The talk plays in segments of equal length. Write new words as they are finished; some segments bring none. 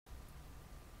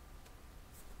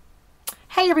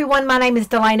everyone, my name is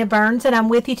Delaina Burns and I'm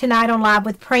with you tonight on Live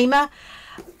with Prima.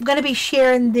 I'm going to be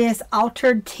sharing this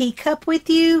altered teacup with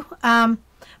you.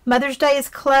 Mother's Day is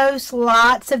close.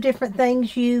 Lots of different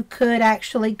things you could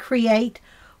actually create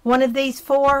one of these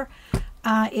for.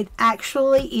 It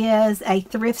actually is a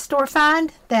thrift store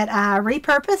find that I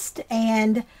repurposed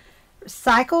and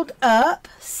cycled up.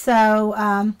 So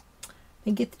let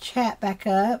me get the chat back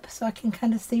up so I can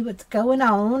kind of see what's going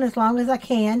on as long as I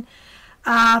can.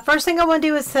 First thing I want to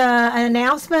do is an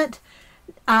announcement.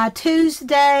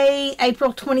 Tuesday,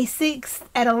 April 26th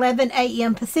at 11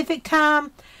 a.m. Pacific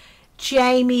time,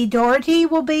 Jamie Doherty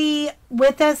will be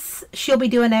with us. She'll be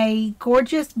doing a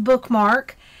gorgeous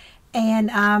bookmark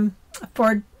and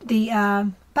for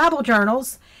the Bible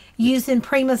journals using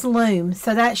Prima's loom.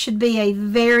 So that should be a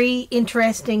very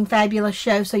interesting, fabulous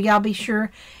show. So y'all be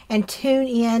sure and tune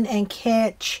in and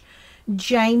catch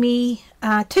Jamie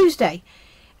Tuesday.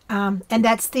 And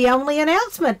that's the only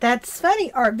announcement. That's funny.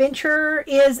 Art Venture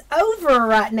is over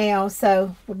right now.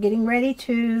 So we're getting ready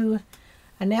to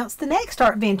announce the next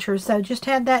Art Venture. So just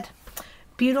had that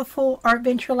beautiful Art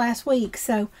Venture last week.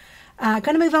 So going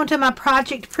to move on to my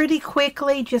project pretty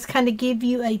quickly. Just kind of give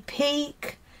you a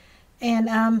peek.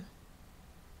 And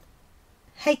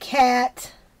hey,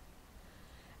 Kat.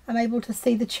 I'm able to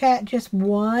see the chat just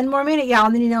one more minute, y'all.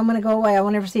 And then you know I'm going to go away. I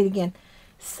won't ever see it again.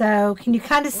 So can you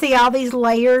kind of see all these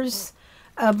layers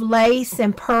of lace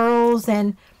and pearls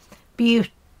and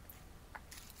beauty?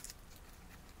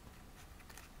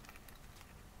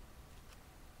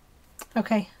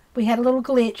 Okay, we had a little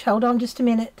glitch. Hold on just a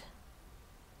minute.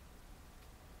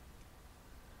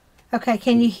 Okay,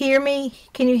 can you hear me?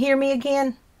 Can you hear me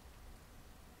again?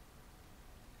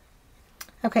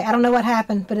 Okay, I don't know what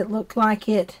happened, but it looked like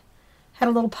it had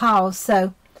a little pause.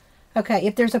 So okay,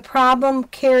 if there's a problem,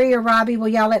 Carrie or Robbie, will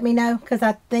y'all let me know? Because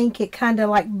I think it kind of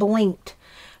like blinked.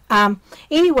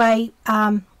 Anyway,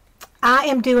 I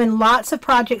am doing lots of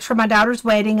projects for my daughter's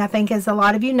wedding, I think, as a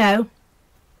lot of you know.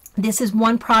 This is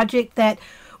one project that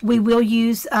we will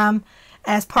use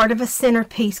as part of a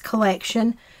centerpiece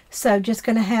collection. So just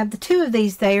going to have the two of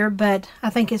these there, but I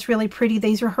think it's really pretty.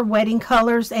 These are her wedding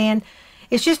colors, and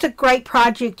it's just a great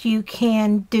project you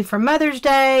can do for Mother's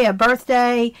Day, a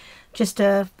birthday, just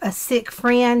a sick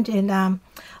friend, and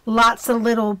lots of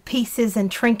little pieces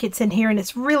and trinkets in here, and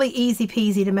it's really easy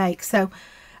peasy to make. So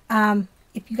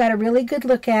if you got a really good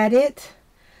look at it,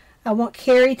 I want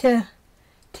Carrie to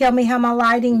tell me how my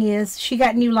lighting is. She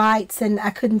got new lights and I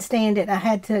couldn't stand it. I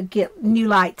had to get new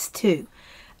lights too.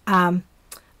 I'm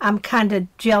kind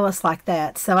of jealous like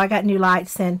that, so I got new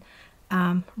lights, and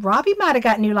Robbie might have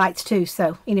got new lights too.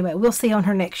 So anyway, we'll see on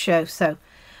her next show. So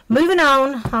moving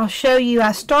on, I'll show you.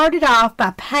 I started off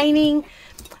by painting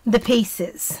the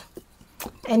pieces.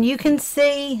 And you can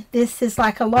see this is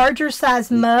like a larger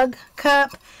size mug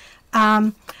cup.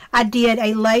 I did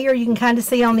a layer. You can kind of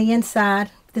see on the inside.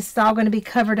 This is all going to be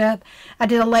covered up. I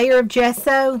did a layer of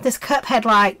gesso. This cup had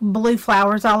like blue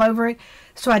flowers all over it.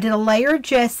 So I did a layer of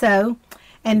gesso.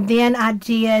 And then I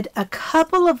did a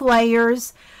couple of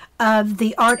layers of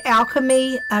the Art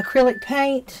Alchemy acrylic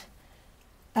paint.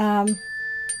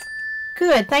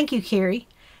 Good. Thank you, Carrie.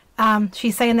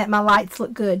 She's saying that my lights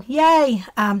look good. Yay.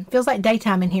 Feels like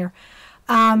daytime in here.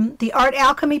 The Art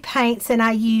Alchemy paints, and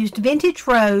I used Vintage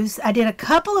Rose. I did a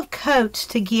couple of coats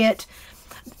to get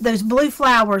those blue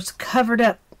flowers covered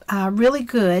up really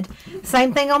good.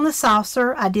 Same thing on the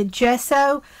saucer. I did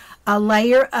gesso, a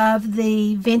layer of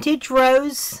the Vintage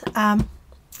Rose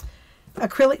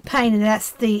acrylic paint, and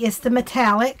it's the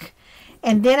metallic.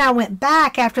 And then I went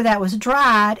back after that was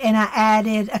dried, and I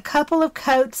added a couple of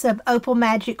coats of Opal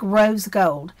Magic Rose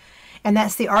Gold. And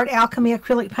that's the Art Alchemy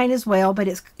acrylic paint as well, but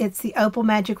it's the Opal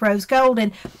Magic Rose Gold.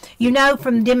 And you know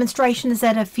from demonstrations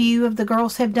that a few of the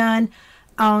girls have done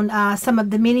on some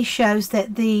of the mini shows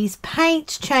that these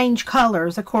paints change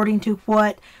colors according to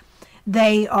what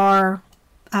they are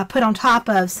put on top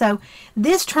of. So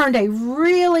this turned a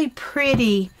really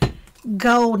pretty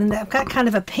gold, and I've got kind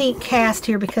of a pink cast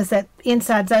here because that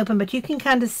inside's open, but you can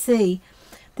kind of see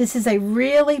this is a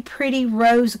really pretty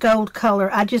rose gold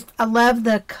color. I love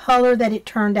the color that it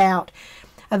turned out.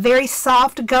 A very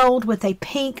soft gold with a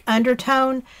pink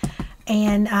undertone,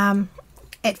 and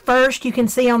at first you can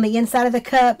see on the inside of the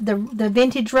cup the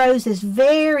Vintage Rose is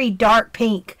very dark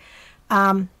pink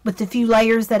with the few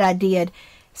layers that I did.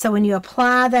 So when you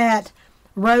apply that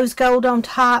rose gold on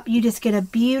top, you just get a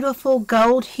beautiful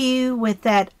gold hue with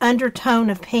that undertone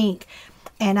of pink,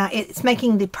 and it's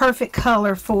making the perfect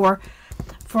color for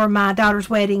my daughter's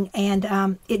wedding.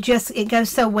 And it goes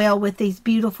so well with these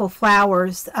beautiful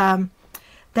flowers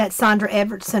that Sandra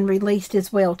Evertson released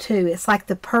as well too. It's like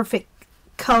the perfect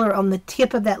color on the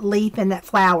tip of that leaf and that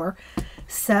flower.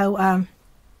 So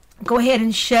go ahead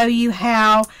and show you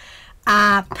how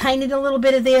I painted a little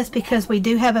bit of this, because we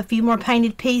do have a few more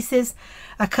painted pieces,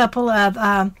 a couple of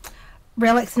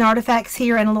relics and artifacts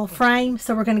here in a little frame.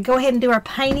 So we're going to go ahead and do our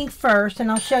painting first,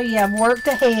 and I'll show you I've worked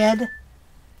ahead.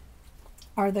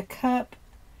 Are the cup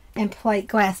and plate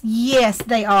glass? Yes,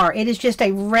 they are. It is just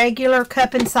a regular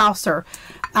cup and saucer.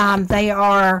 They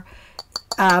are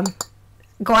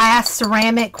glass,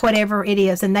 ceramic, whatever it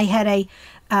is, and they had a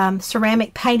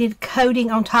ceramic painted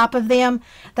coating on top of them.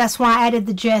 That's why I added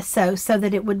the gesso, so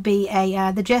that it would be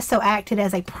a the gesso acted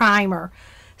as a primer.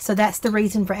 So that's the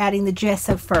reason for adding the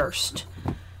gesso first.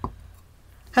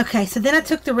 Okay, so then I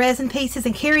took the resin pieces,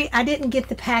 and Carrie, I didn't get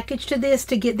the package to this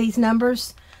to get these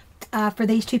numbers for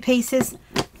these two pieces.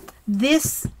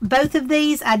 Both of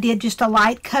these I did just a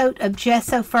light coat of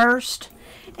gesso first,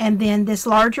 and then this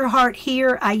larger heart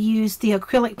here I used the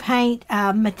acrylic paint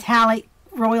Metalique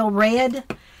Royal Red.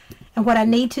 And what I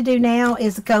need to do now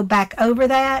is go back over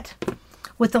that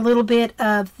with a little bit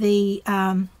of the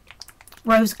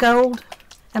rose gold.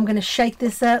 I'm going to shake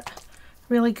this up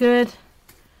really good,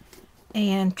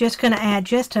 and just going to add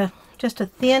just a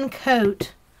thin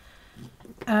coat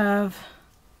of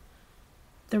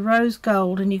the rose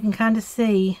gold, and you can kind of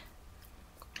see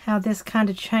how this kind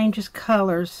of changes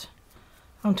colors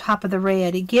on top of the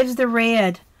red. It gives the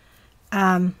red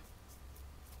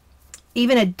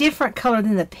even a different color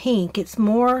than the pink. It's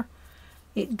more,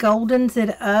 it goldens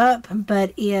it up,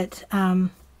 but it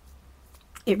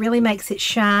really makes it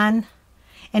shine,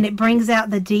 and it brings out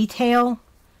the detail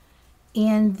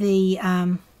in the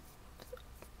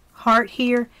heart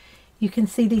here. You can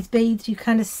see these beads, you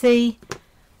kind of see.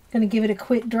 I'm going to give it a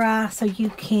quick dry so you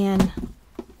can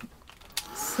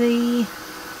see.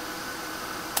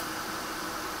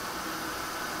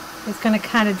 It's going to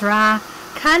kind of dry,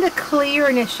 kind of clear,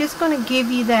 and it's just going to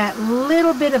give you that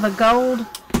little bit of a gold.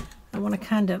 I want to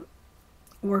kind of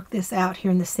work this out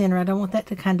here in the center. I don't want that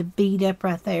to kind of bead up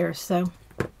right there, so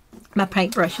my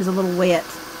paintbrush is a little wet.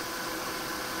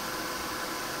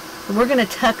 So we're going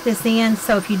to tuck this in,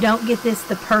 so if you don't get this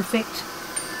the perfect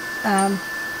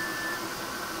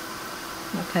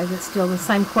okay, that's still the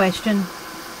same question.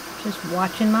 Just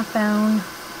watching my phone.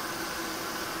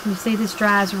 You see this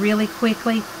dries really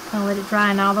quickly. I'll let it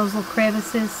dry in all those little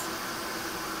crevices.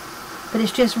 But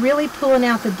it's just really pulling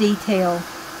out the detail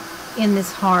in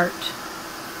this heart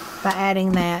by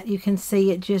adding that. You can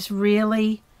see it just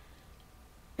really,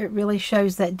 it really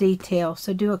shows that detail.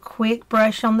 So do a quick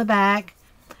brush on the back.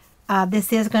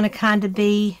 This is going to kind of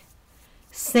be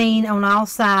seen on all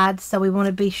sides, so we want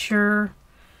to be sure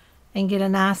and get a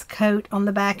nice coat on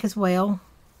the back as well.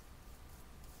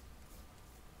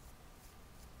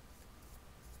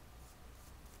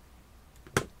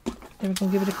 Then we're going to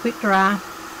give it a quick dry.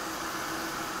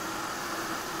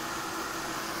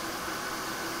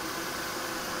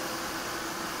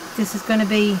 This is going to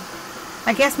be,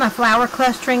 I guess my flower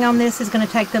clustering on this is going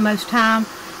to take the most time.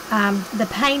 The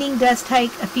painting does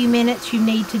take a few minutes. You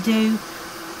need to do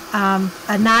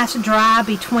a nice dry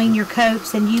between your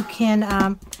coats, and you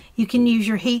can use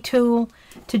your heat tool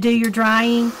to do your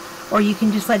drying, or you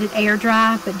can just let it air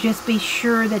dry, but just be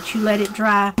sure that you let it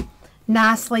dry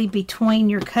nicely between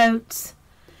your coats.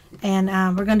 And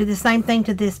we're going to do the same thing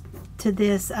to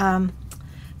this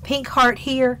pink heart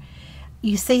here.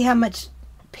 You see how much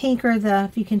pinker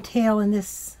if you can tell in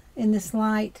this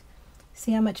light,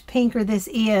 see how much pinker this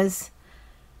is.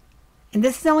 And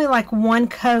this is only like one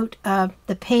coat of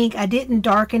the pink. I didn't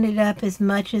darken it up as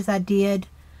much as I did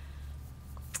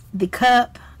the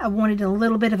cup. I wanted a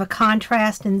little bit of a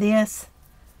contrast in this.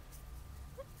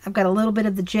 I've got a little bit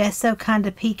of the gesso kind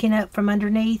of peeking up from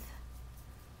underneath.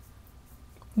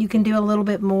 You can do a little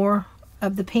bit more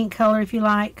of the pink color if you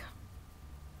like.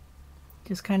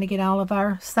 Just kind of get all of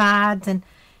our sides and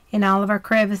in all of our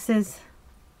crevices.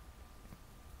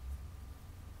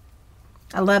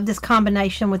 I love this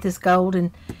combination with this gold,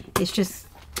 and it's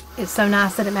so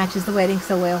nice that it matches the wedding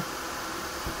so well.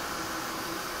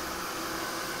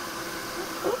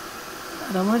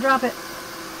 I don't want to drop it.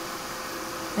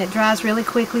 It dries really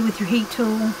quickly with your heat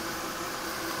tool.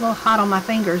 It's a little hot on my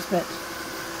fingers, but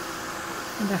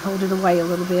I'm going to hold it away a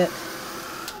little bit.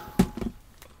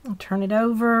 I'll turn it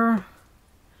over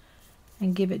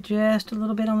and give it just a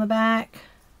little bit on the back.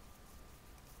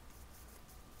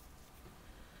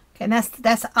 Okay, and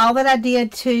that's all that I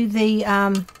did to the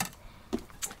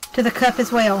cup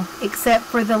as well, except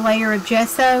for the layer of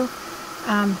gesso.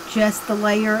 Just the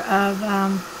layer of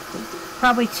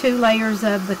probably 2 layers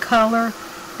of the color,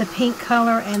 the pink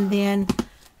color, and then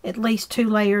at least 2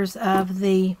 layers of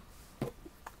the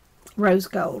rose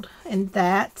gold. And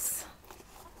that's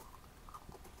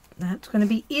going to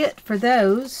be it for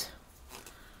those.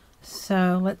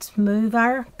 So let's move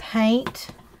our paint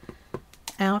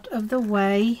out of the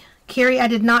way. Carrie, I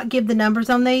did not give the numbers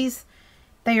on these.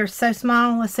 They are so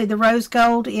small. Let's see, the rose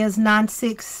gold is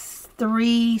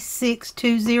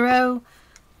 963620.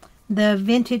 The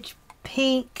vintage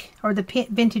pink, or the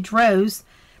vintage rose,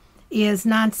 is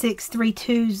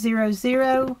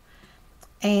 963200.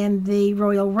 And the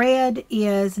royal red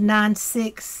is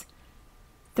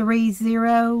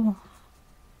 9630.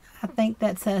 I think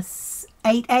that's a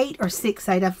 88 or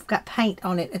 68. I've got paint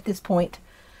on it at this point.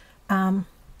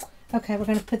 Okay, we're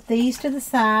going to put these to the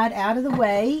side, out of the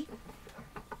way.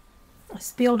 I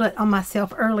spilled it on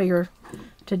myself earlier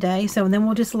today, so then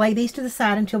we'll just lay these to the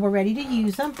side until we're ready to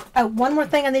use them. Oh, one more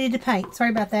thing I needed to paint. Sorry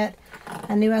about that.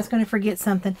 I knew I was going to forget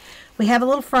something. We have a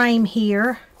little frame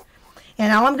here,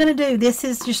 and all I'm going to do, this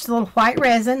is just a little white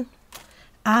resin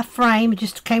frame. It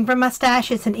just came from my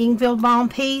stash. It's an Ingeville Balm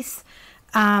piece.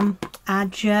 I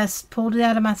just pulled it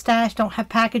out of my stash. Don't have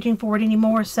packaging for it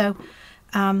anymore, so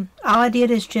all I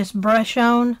did is just brush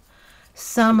on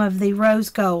some of the rose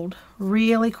gold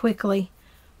really quickly.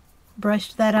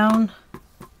 Brushed that on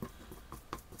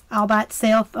all by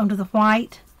itself onto the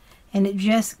white, and it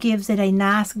just gives it a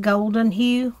nice golden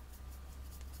hue.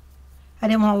 I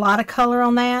didn't want a lot of color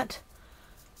on that,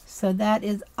 so that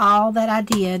is all that I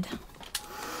did.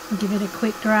 Give it a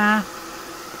quick dry.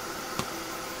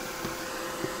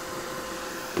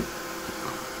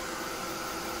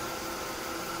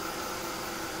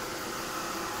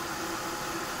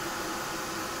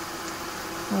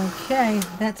 Okay,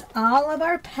 that's all of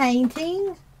our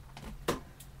painting.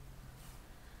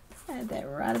 Add that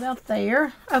right about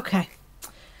there. Okay,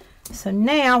 so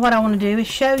now what I want to do is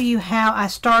show you how I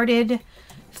started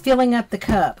filling up the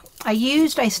cup. I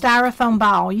used a styrofoam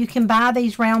ball. You can buy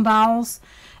these round balls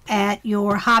at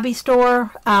your hobby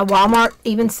store. Walmart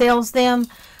even sells them.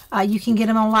 You can get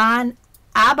them online.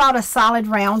 I bought a solid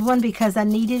round one because I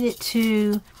needed it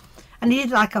to, I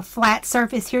needed like a flat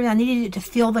surface here. I needed it to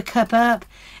fill the cup up,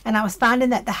 and I was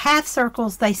finding that the half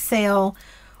circles they sell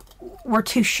were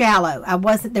too shallow.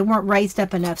 They weren't raised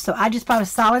up enough, so I just bought a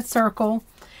solid circle.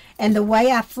 And the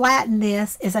way I flattened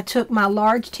this is I took my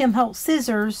large Tim Holtz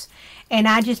scissors and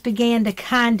I just began to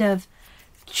kind of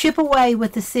chip away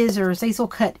with the scissors. These will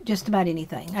cut just about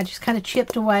anything. I just kind of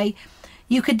chipped away.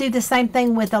 You could do the same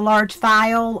thing with a large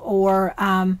file or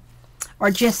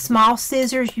just small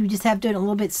scissors. You just have to do it a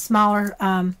little bit smaller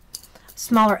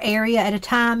smaller area at a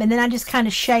time, and then I just kind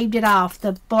of shaved it off.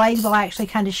 The blade will actually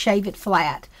kind of shave it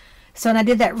flat. So, and I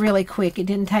did that really quick. It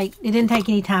didn't take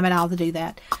any time at all to do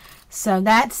that. So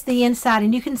that's the inside,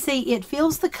 and you can see it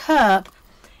fills the cup,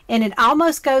 and it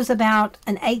almost goes about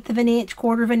 1/8 of an inch,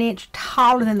 1/4 of an inch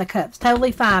taller than the cup. It's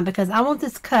totally fine because I want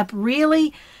this cup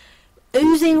really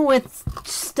oozing with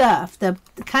stuff. The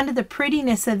kind of the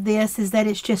prettiness of this is that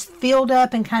it's just filled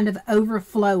up and kind of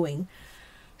overflowing.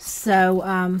 So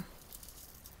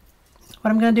what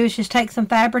I'm going to do is just take some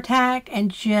Fabri-Tac and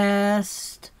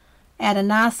just add a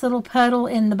nice little puddle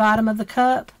in the bottom of the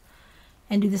cup,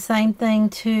 and do the same thing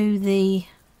to the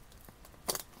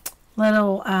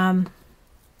little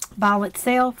ball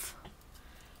itself,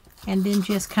 and then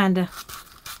just kind of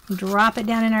drop it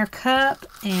down in our cup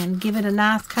and give it a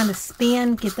nice kind of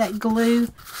spin. Get that glue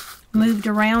moved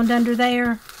around under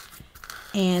there,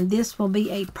 and this will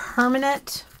be a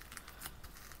permanent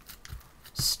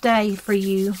stay for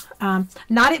you.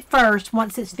 Not at first.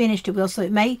 Once it's finished it will, so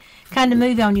it may kind of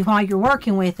move on you while you're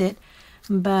working with it,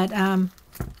 but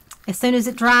as soon as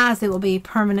it dries it will be a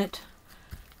permanent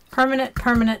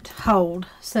hold.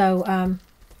 So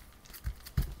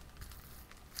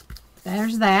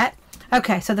there's that.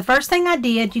 Okay, so the first thing I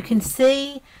did, you can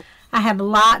see I have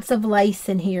lots of lace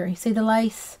in here. You see the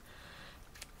lace?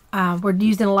 We're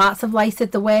using lots of lace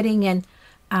at the wedding, and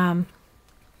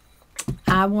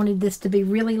I wanted this to be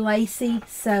really lacy.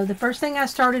 So the first thing I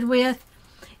started with,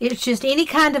 it's just any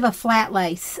kind of a flat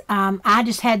lace. I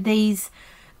just had these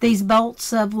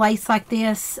bolts of lace like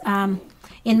this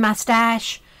in my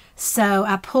stash. So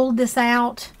I pulled this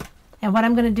out, and what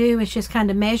I'm going to do is just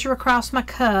kind of measure across my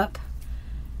cup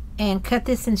and cut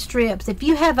this in strips. If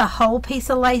you have a whole piece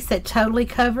of lace that totally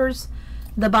covers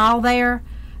the ball there,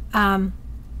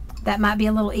 that might be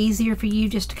a little easier for you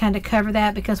just to kind of cover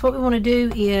that, because what we want to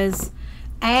do is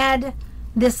add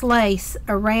this lace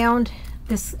around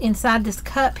this, inside this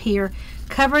cup here,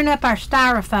 covering up our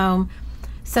styrofoam,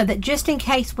 so that just in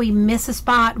case we miss a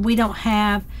spot, we don't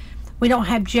have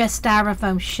just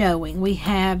styrofoam showing. We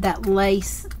have that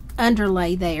lace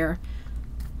underlay there.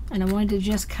 And I wanted to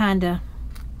just kind of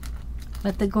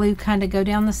Let the glue kind of go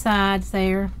down the sides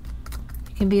there.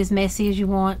 You can be as messy as you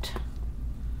want.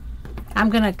 I'm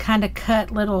going to kind of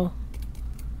cut little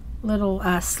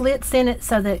slits in it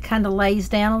so that it kind of lays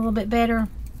down a little bit better.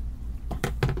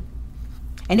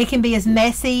 And it can be as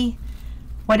messy,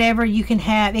 whatever you can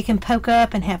have. It can poke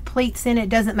up and have pleats in it.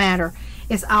 Doesn't matter.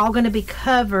 It's all going to be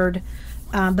covered,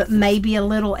 but maybe a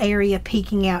little area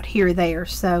peeking out here or there.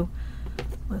 So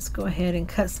let's go ahead and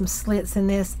cut some slits in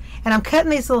this. And I'm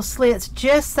cutting these little slits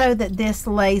just so that this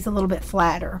lays a little bit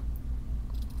flatter.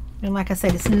 And like I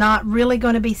said, it's not really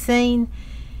going to be seen.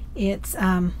 It's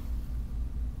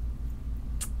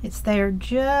there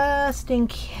just in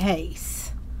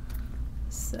case.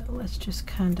 So let's just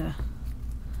kind of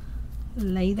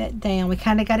lay that down. We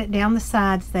kind of got it down the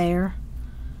sides there.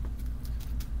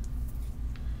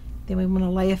 Then we want to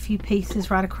lay a few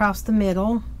pieces right across the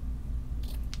middle.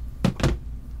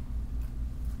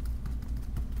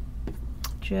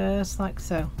 Just like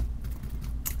so.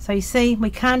 So you see, we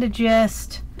kind of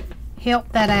just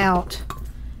help that out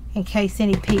in case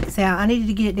any peeks out. I needed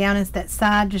to get it down into that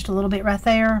side just a little bit right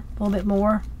there, a little bit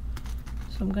more.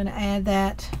 So I'm going to add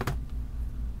that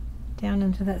down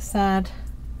into that side.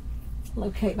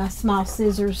 Locate my small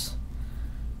scissors.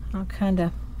 I'll kind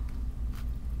of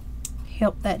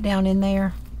help that down in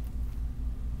there.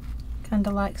 Kind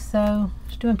of like so.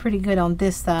 It's doing pretty good on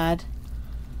this side.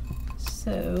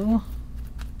 So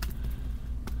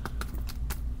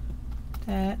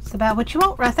that's about what you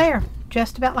want right there.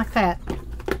 Just about like that.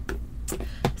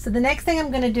 So the next thing I'm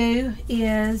going to do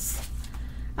is,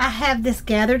 I have this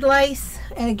gathered lace,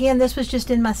 and again, this was just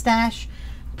in my stash.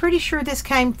 Pretty sure this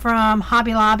came from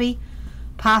Hobby Lobby,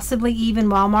 possibly even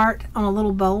Walmart, on a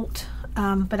little bolt,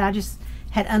 but I just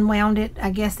had unwound it,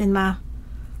 I guess, in my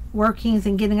workings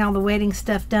and getting all the wedding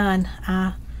stuff done.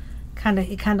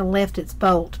 It kind of left its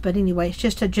bolt, but anyway, it's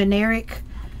just a generic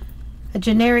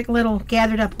little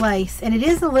gathered up lace, and it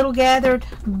is a little gathered,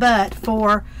 but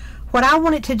for what I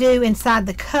want it to do inside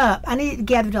the cup, I need it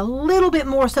gathered a little bit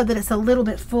more so that it's a little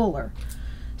bit fuller.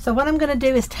 So what I'm going to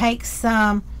do is take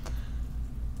some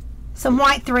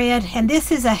white thread, and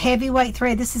this is a heavyweight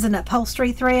thread. This is an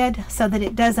upholstery thread so that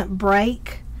it doesn't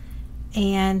break,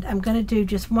 and I'm going to do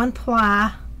just one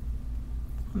ply.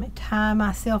 Let me tie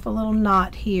myself a little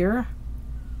knot here.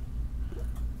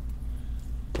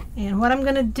 And what I'm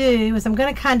going to do is I'm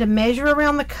going to kind of measure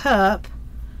around the cup,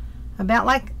 about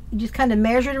like, just kind of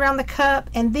measure it around the cup,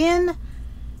 and then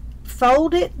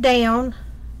fold it down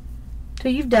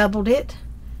till you've doubled it,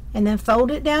 and then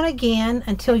fold it down again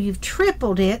until you've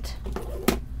tripled it,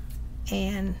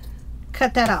 and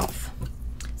cut that off.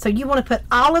 So you want to put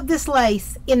all of this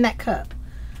lace in that cup.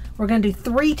 We're going to do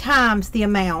 3 times the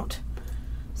amount.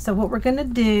 So what we're going to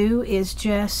do is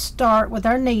just start with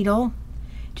our needle,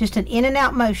 just an in and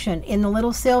out motion in the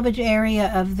little selvage area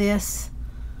of this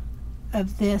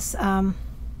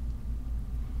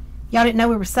y'all didn't know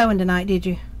we were sewing tonight, did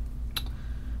you?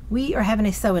 We are having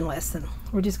a sewing lesson.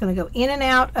 We're just going to go in and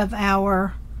out of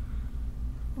our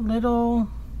little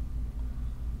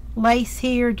lace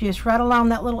here, just right along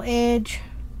that little edge.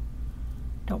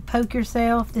 Don't poke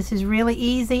yourself. This is really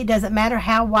easy. It doesn't matter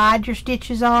how wide your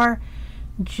stitches are.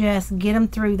 Just get them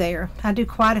through there. I do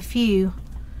quite a few.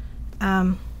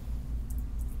 And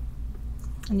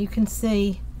you can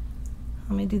see,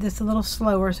 let me do this a little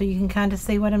slower so you can kind of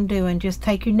see what I'm doing. Just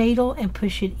take your needle and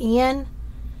push it in,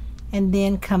 and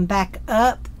then come back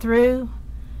up through,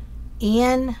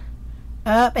 in,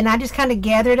 up, and I just kind of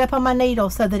gather it up on my needle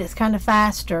so that it's kind of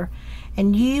faster,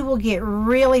 and you will get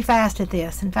really fast at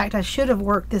this. In fact, I should have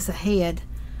worked this ahead.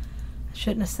 I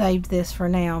shouldn't have saved this for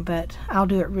now, but I'll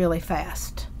do it really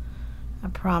fast. I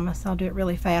promise I'll do it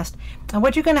really fast. And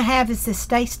what you're going to have is this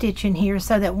stay stitch in here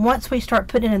so that once we start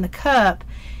putting it in the cup,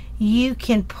 you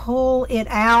can pull it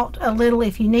out a little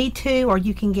if you need to, or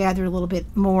you can gather a little bit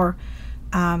more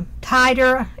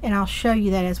tighter, and I'll show you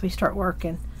that as we start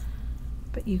working.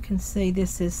 But you can see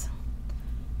this is,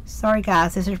 sorry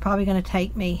guys, this is probably going to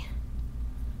take me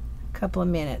a couple of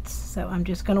minutes, so I'm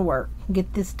just going to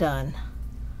get this done.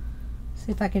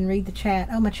 See if I can read the chat.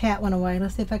 Oh, my chat went away.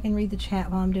 Let's see if I can read the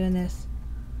chat while I'm doing this.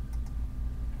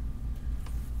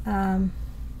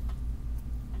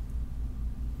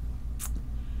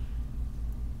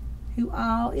 Who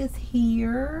all is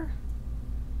here?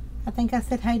 I think I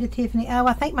said hey to Tiffany. Oh,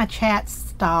 I think my chat's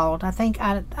stalled. I think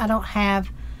I don't have,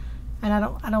 and I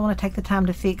don't want to take the time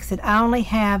to fix it. I only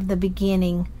have the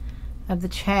beginning of the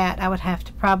chat. I would have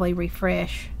to probably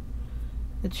refresh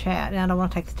the chat, and I don't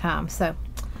want to take the time. So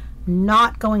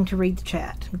not going to read the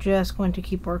chat. I'm just going to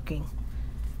keep working.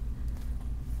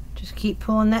 Just keep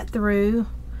pulling that through.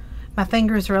 My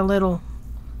fingers are a little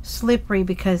slippery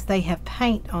because they have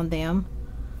paint on them.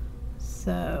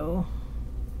 So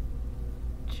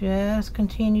just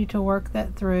continue to work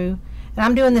that through. And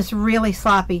I'm doing this really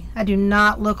sloppy. I do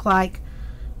not look like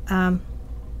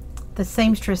the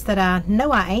seamstress that I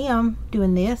know I am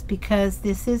doing this, because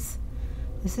this is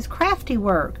crafty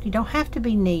work. You don't have to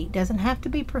be neat. Doesn't have to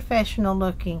be professional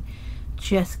looking.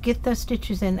 Just get those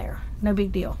stitches in there. No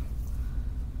big deal.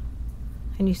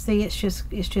 And you see it's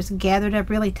just gathered up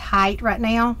really tight right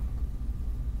now.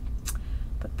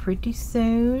 But pretty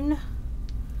soon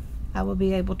I will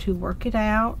be able to work it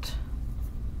out.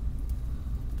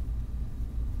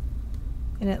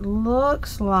 And it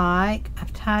looks like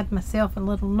I've tied myself a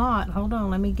little knot. Hold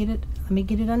on, let me get it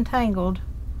untangled.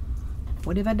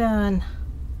 What have I done?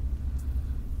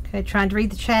 Okay, trying to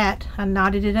read the chat. I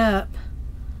knotted it up.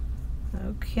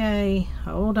 Okay,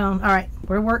 hold on. All right,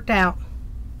 we're worked out.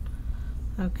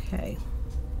 Okay.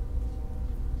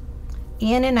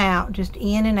 In and out, just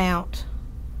in and out.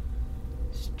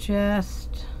 It's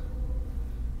just,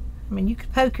 I mean, you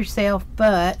could poke yourself,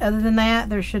 but other than that,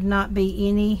 there should not be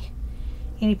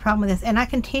any problem with this. And I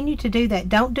continue to do that.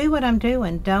 Don't do what I'm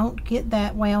doing. Don't get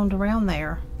that wound around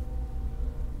there.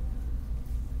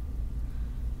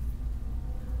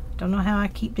 Don't know how I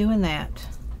keep doing that.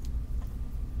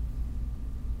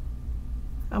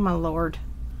 Oh my Lord.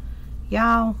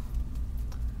 Y'all,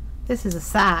 this is a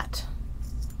sight.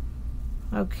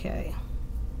 Okay.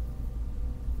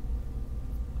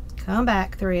 Come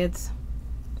back, threads.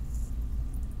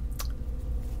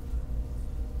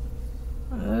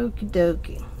 Okie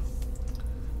dokie.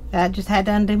 I just had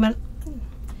to undo my...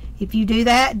 If you do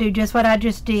that, do just what I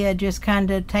just did. Just kind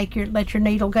of let your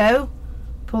needle go.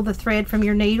 Pull the thread from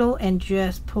your needle and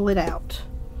just pull it out.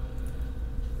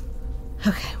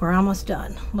 Okay, we're almost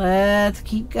done. Let's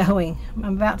keep going.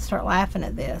 I'm about to start laughing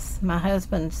at this. My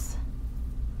husband's,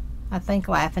 I think,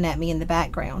 laughing at me in the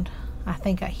background. I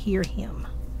think I hear him.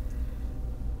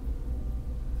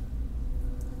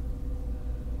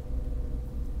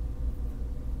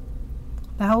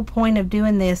 The whole point of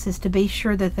doing this is to be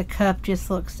sure that the cup just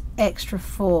looks extra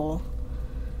full.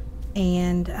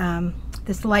 And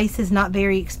this lace is not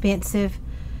very expensive,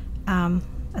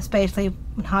 especially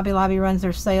when Hobby Lobby runs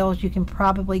their sales. You can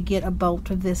probably get a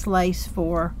bolt of this lace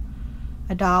for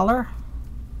 $1,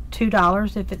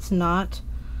 $2 if it's not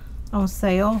on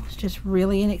sale. It's just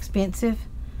really inexpensive,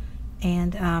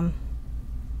 and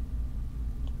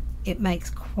it makes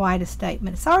quite a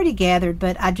statement. It's already gathered,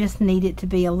 but I just need it to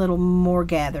be a little more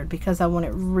gathered because I want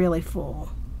it really full.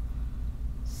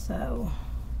 So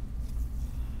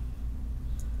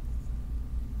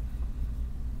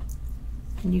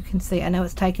and you can see, I know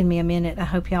it's taken me a minute. I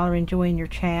hope y'all are enjoying your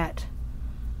chat,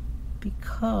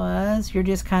 because you're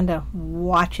just kind of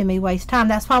watching me waste time.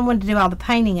 That's why I wanted to do all the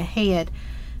painting ahead,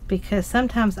 because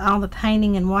sometimes all the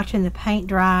painting and watching the paint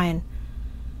dry and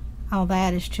all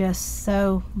that is just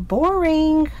so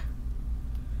boring,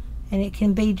 and it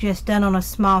can be just done on a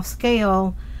small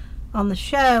scale on the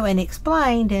show and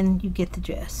explained, and you get the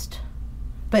gist.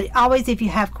 But always, if you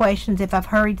have questions, if I've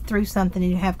hurried through something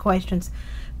and you have questions,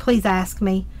 please ask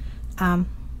me on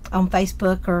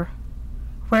Facebook or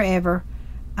wherever.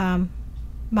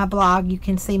 My blog, you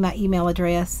can see my email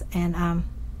address, and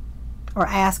or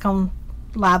ask on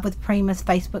Live with Prima's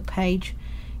Facebook page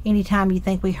anytime you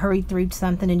think we hurried through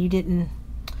something and you didn't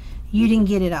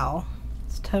get it all.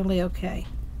 It's totally okay.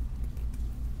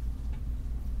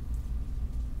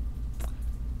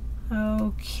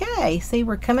 Okay, see,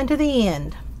 we're coming to the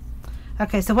end.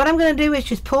 Okay, so what I'm going to do is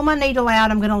just pull my needle out.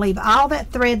 I'm going to leave all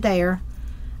that thread there.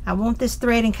 I want this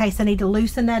thread in case I need to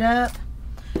loosen that up,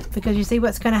 because you see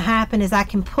what's going to happen is I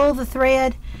can pull the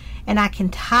thread and I can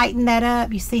tighten that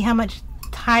up. You see how much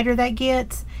tighter that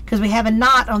gets? Because we have a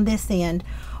knot on this end.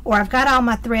 Or I've got all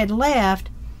my thread left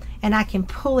and I can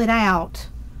pull it out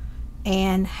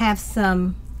and have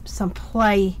some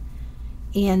play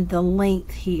in the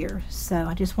length here. So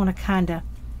I just want to kind of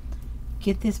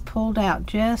get this pulled out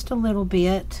just a little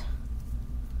bit,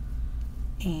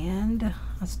 and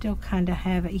I still kind of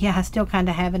have it. Yeah, I still kind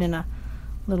of have it in a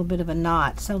little bit of a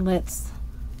knot. So let's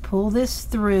pull this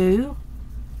through.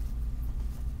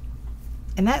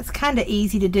 And that's kind of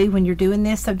easy to do when you're doing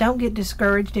this, so don't get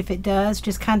discouraged if it does.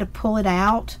 Just kind of pull it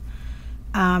out,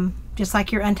 just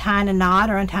like you're untying a knot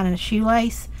or untying a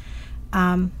shoelace,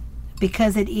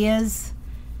 because it is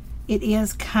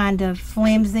kind of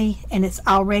flimsy and it's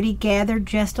already gathered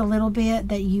just a little bit,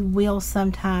 that you will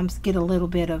sometimes get a little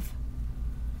bit of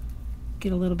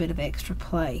extra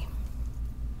play,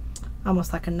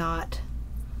 almost like a knot.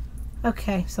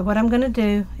 Okay, so what I'm going to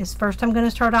do is first I'm going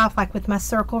to start off like with my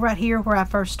circle right here where I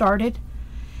first started,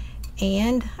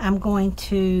 And I'm going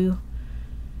to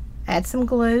add some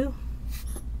glue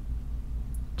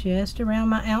just around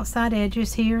my outside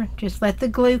edges here. Just let the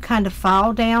glue kind of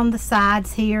fall down the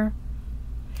sides here.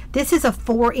 This is a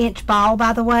 4-inch ball,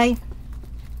 by the way.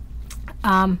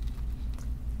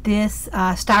 This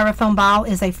styrofoam ball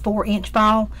is a 4-inch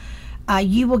ball.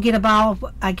 You will get a ball,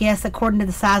 I guess, according to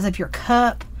the size of your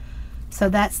cup. So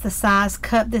that's the size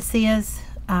cup this is.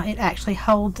 It actually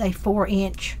holds a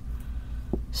 4-inch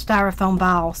styrofoam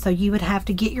ball. So you would have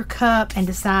to get your cup and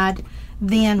decide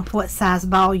then what size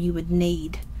ball you would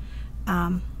need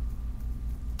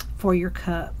for your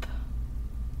cup.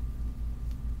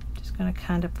 Just going to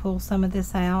kind of pull some of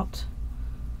this out.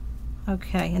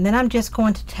 Okay, and then I'm just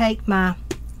going to take my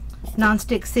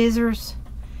non-stick scissors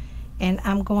and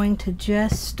I'm going to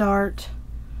just start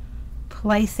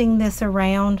placing this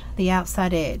around the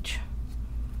outside edge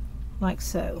like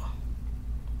so.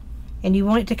 And you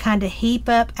want it to kind of heap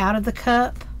up out of the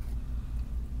cup.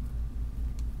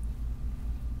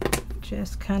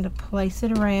 Just kind of place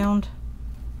it around.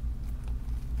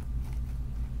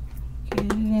 Get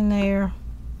it in there.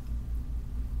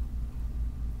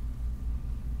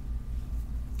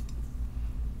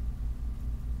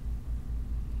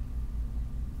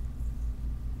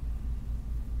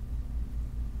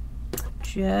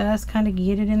 Just kind of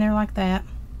get it in there like that.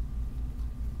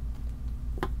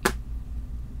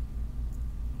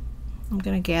 I'm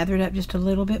going to gather it up just a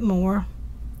little bit more.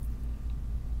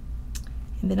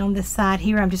 And then on this side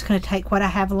here, I'm just going to take what I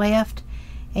have left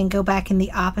and go back in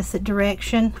the opposite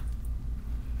direction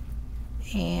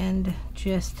and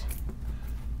just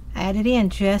add it in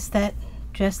just that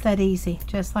easy,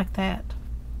 just like that.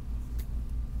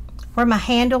 Where my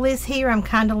handle is here, I'm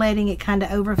kind of letting it kind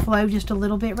of overflow just a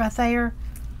little bit right there.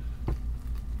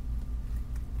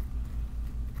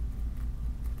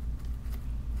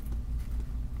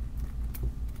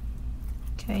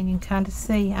 Okay, and you can kind of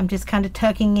see, I'm just kind of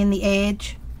tucking in the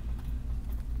edge.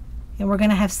 And we're going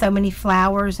to have so many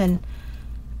flowers and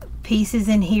pieces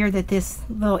in here that this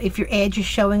little, if your edge is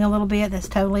showing a little bit, that's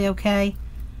totally okay.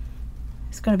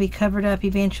 It's going to be covered up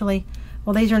eventually.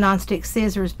 Well, these are non-stick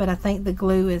scissors, but I think the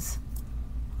glue is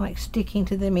like sticking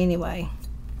to them anyway.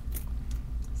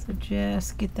 So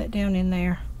just get that down in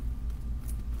there.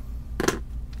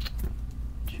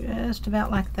 Just about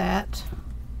like that.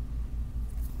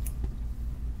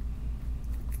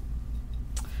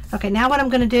 Okay, now what I'm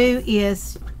going to do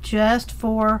is just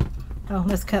for, oh,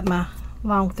 let's cut my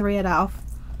long thread off.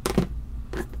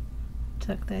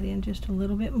 Tuck that in just a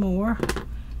little bit more.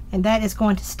 And that is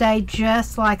going to stay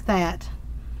just like that.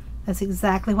 That's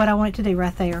exactly what I want it to do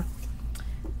right there.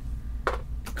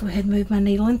 Go ahead and move my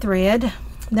needle and thread.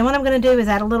 Then what I'm going to do is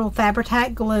add a little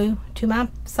Fabri-Tac glue to my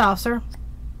saucer.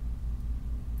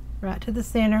 Right to the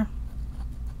center.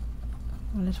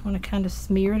 I just want to kind of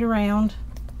smear it around.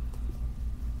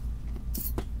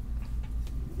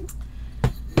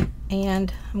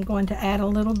 And I'm going to add a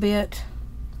little bit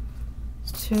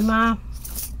to my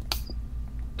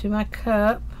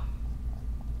cup,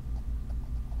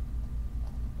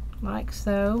 like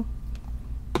so.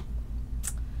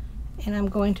 And I'm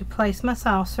going to place my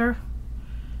saucer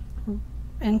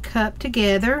and cup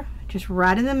together, just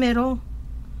right in the middle,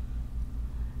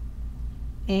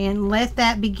 and let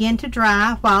that begin to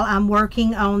dry while I'm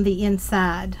working on the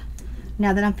inside.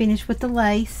 Now that I'm finished with the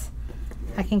lace,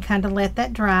 I can kind of let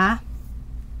that dry.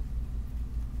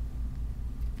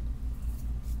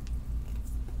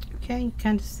 Okay, you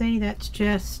kind of see that's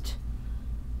just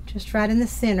right in the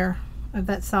center of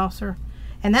that saucer.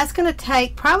 And that's going to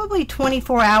take probably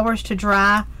 24 hours to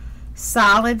dry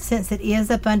solid, since it is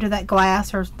up under that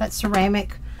glass or that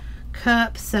ceramic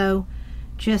cup. So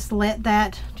just let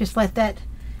that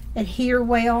adhere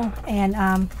well. And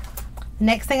the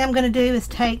next thing I'm going to do is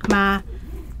take my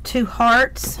 2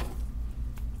 hearts.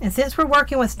 And since we're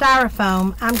working with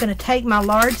styrofoam, I'm going to take my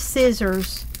large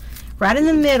scissors right in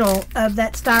the middle of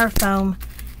that styrofoam,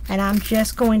 and I'm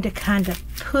just going to kind of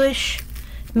push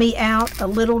me out a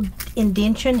little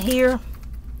indentation here,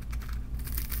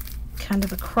 kind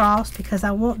of across, because I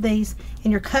want these,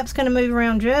 and your cup's going to move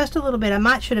around just a little bit.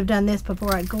 I should have done this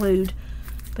before I glued,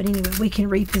 but anyway, we can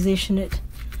reposition it.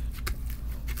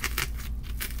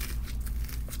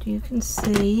 You can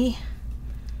see,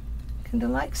 kind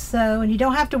of like so, and you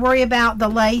don't have to worry about the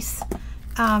lace.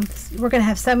 We're going to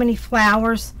have so many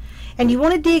flowers, and you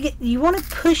want to dig it, you want to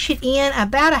push it in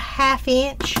about a 1/2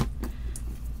 inch,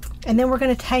 and then we're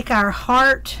going to take our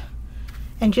heart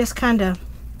and just kind of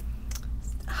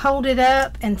hold it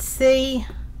up and see,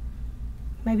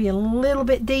 maybe a little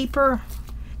bit deeper,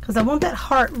 because I want that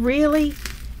heart really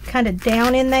kind of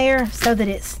down in there so that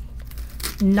it's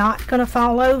not gonna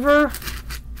fall over.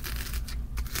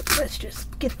 Let's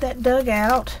just get that dug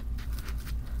out.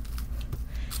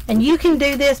 And you can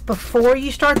do this before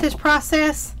you start this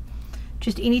process.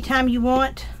 Just anytime you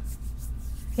want.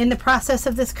 In the process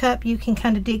of this cup, you can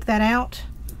kind of dig that out.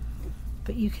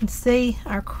 But you can see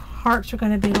our hearts are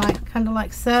going to be like kind of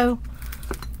like so.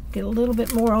 Get a little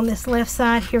bit more on this left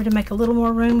side here to make a little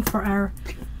more room for our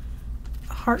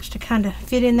hearts to kind of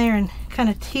fit in there and kind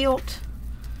of tilt.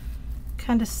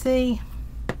 Kind of see.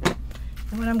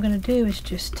 And what I'm going to do is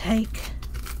just take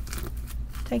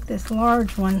this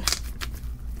large one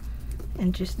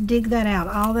and just dig that out,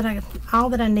 all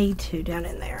that I need to down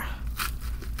in there,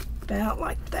 about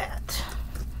like that.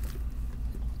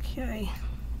 Okay,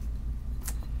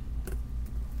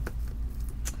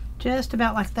 just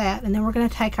about like that. And then we're going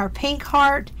to take our pink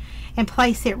heart and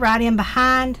place it right in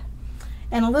behind.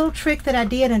 And a little trick that I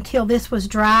did until this was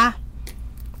dry,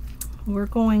 we're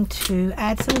going to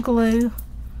add some glue.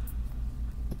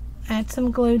 Add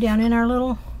some glue down in our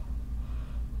little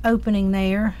opening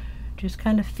there. Just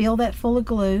kind of fill that full of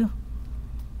glue.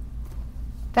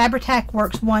 Fabri-Tac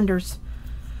works wonders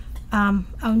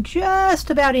on just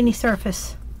about any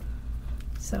surface.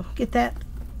 So get that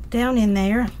down in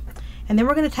there. And then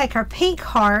we're going to take our pink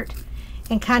heart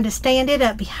and kind of stand it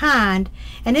up behind.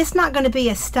 And it's not going to be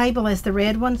as stable as the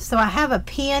red one. So I have a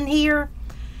pin here.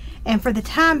 And for the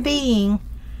time being,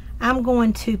 I'm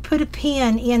going to put a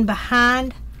pin in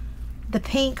behind the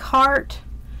pink heart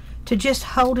to just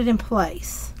hold it in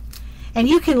place. And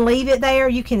you can leave it there.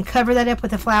 You can cover that up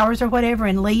with the flowers or whatever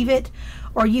and leave it.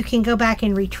 Or you can go back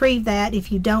and retrieve that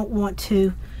if you don't want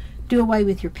to do away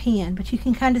with your pin. But you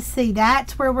can kind of see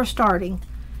that's where we're starting.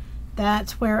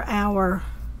 That's where our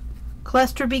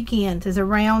cluster begins, is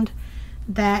around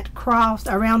that cross,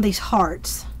 around these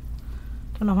hearts.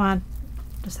 Don't know why I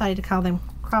decided to call them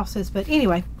crosses, but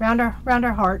anyway, around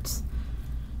our hearts.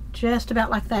 Just about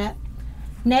like that.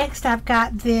 Next, I've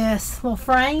got this little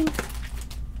frame.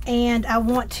 And I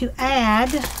want to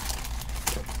add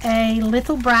a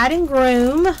little bride and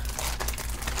groom,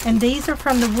 and these are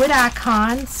from the Wood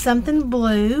Icon Something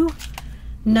Blue,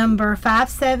 number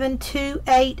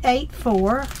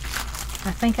 572884. I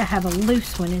think I have a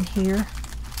loose one in here.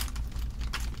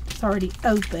 It's already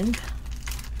opened.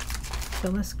 So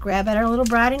let's grab at our little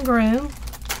bride and groom and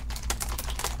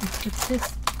put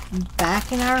this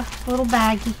back in our little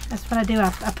baggie. That's what I do.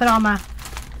 I put all my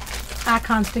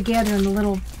icons together in the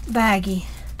little baggie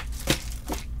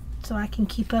so I can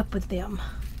keep up with them.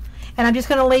 And I'm just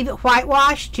going to leave it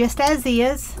whitewashed just as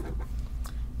is.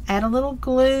 Add a little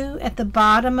glue at the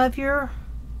bottom of your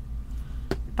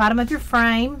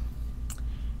frame,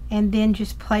 and then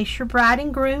just place your bride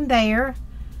and groom there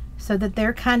so that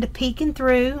they're kind of peeking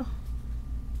through.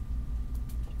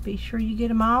 Be sure you get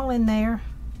them all in there.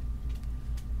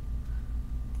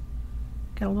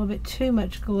 Got a little bit too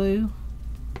much glue.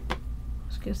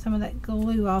 Get some of that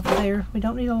glue off there. We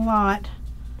don't need a lot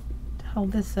to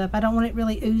hold this up. I don't want it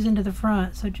really oozing to the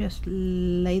front, so just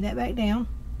lay that back down.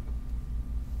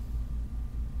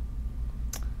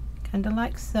 Kind of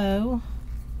like so.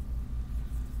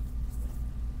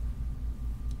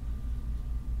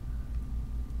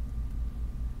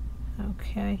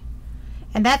 Okay.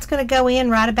 And that's going to go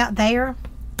in right about there.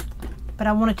 But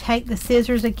I want to take the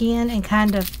scissors again and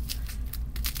kind of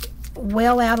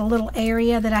well out a little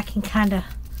area that I can kind of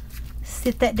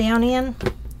sit that down in.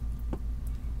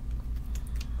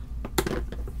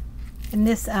 And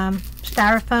this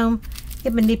styrofoam,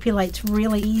 it manipulates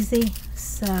really easy,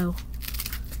 so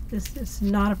this is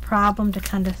not a problem to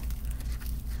kind of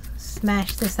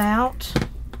smash this out.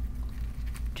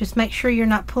 Just make sure you're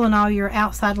not pulling all your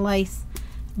outside lace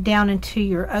down into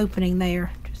your opening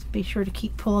there. Just be sure to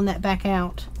keep pulling that back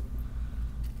out.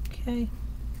 Okay.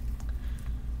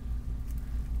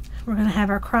 We're going to have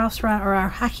our cross right, or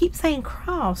our, I keep saying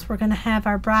cross, we're going to have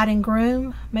our bride and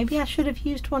groom. Maybe I should have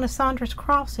used one of Sandra's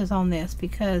crosses on this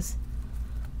because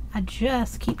I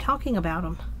just keep talking about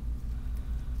them.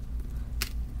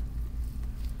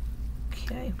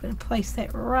 Okay, I'm going to place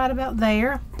that right about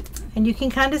there. And you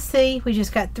can kind of see we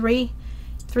just got three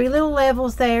little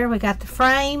levels there. We got the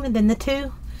frame and then the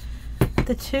two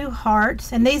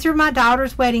hearts. And these are my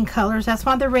daughter's wedding colors. That's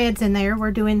why the red's in there.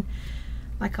 We're doing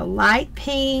like a light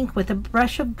pink with a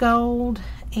brush of gold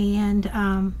and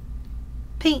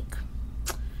pink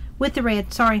with the red,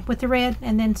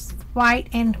 and then white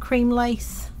and cream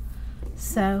lace.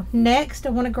 So next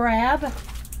I want to grab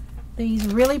these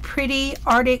really pretty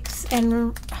Arctics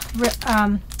and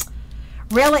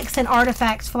Relics and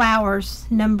Artifacts flowers,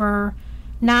 number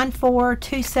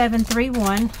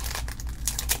 942731.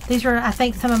 These are, I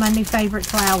think, some of my new favorite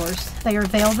flowers. They are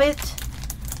velvet,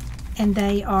 and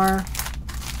they are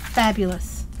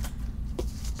fabulous.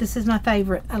 This is my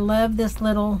favorite. I love this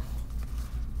little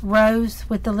rose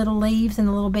with the little leaves and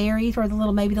the little berries, or the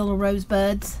little, maybe the little rose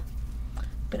buds.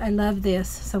 But I love this.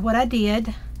 So what I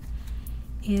did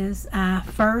is I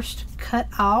first cut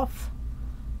off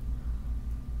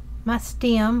my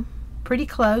stem pretty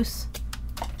close.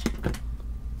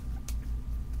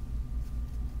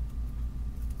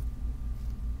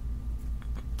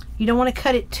 You don't want to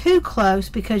cut it too close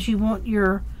because you want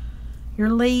your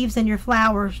leaves and your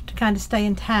flowers to kind of stay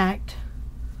intact.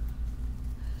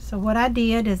 So what I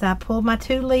did is I pulled my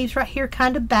two leaves right here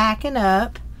kind of backing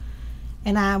up,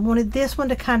 and I wanted this one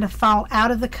to kind of fall out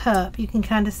of the cup. You can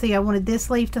kind of see I wanted this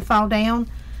leaf to fall down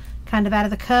kind of out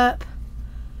of the cup.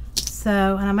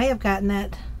 So, and I may have gotten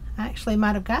that, I actually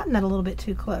might have gotten that a little bit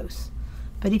too close.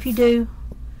 But if you do,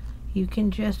 you can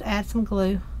just add some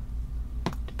glue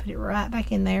to put it right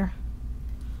back in there.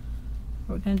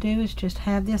 What we're going to do is just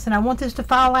have this, and I want this to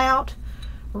fall out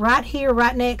right here,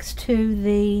 right next to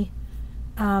the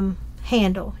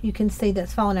handle. You can see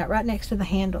that's falling out right next to the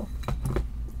handle.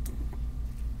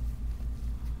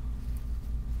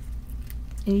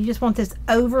 And you just want this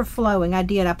overflowing.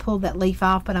 I pulled that leaf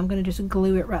off, but I'm going to just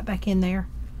glue it right back in there.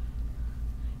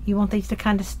 You want these to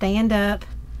kind of stand up.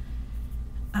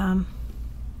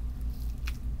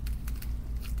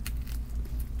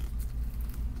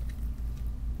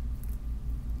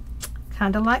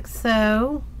 Kind of like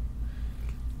so.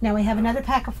 Now we have another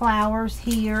pack of flowers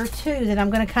here too that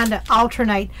I'm going to kind of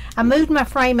alternate. I moved my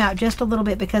frame out just a little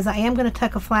bit because I am going to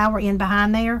tuck a flower in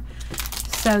behind there.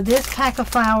 So this pack of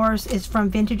flowers is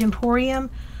from Vintage Emporium,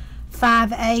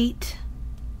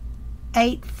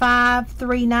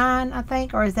 588539, I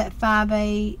think, or is that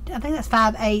 58? I think that's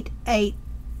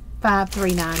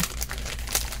 588539.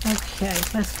 Okay,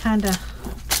 let's kind of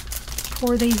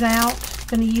pour these out.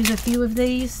 Going to use a few of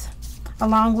these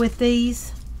along with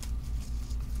these.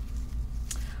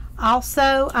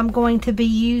 Also, I'm going to be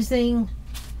using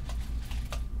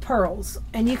pearls,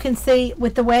 and you can see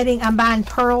with the wedding I'm buying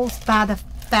pearls by the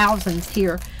thousands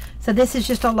here. So this is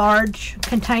just a large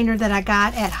container that I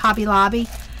got at Hobby Lobby,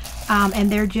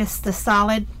 and they're just the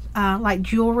solid like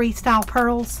jewelry style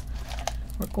pearls.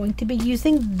 We're going to be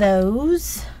using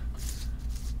those.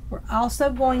 We're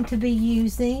also going to be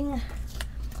using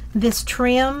this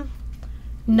trim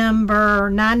number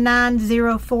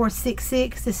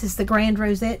 990466. This is the Grand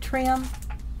Rosette Trim,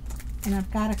 and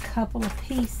I've got a couple of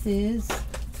pieces.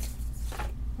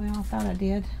 Well, I thought I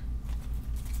did.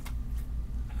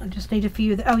 I just need a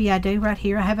few. Oh yeah, I do right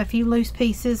here. I have a few loose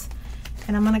pieces,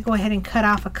 and I'm going to go ahead and cut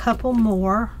off a couple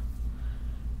more.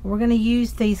 We're going to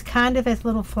use these kind of as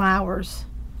little flowers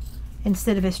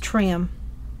instead of as trim.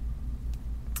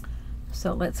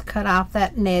 So let's cut off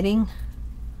that netting.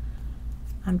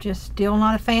 I'm just still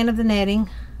not a fan of the netting,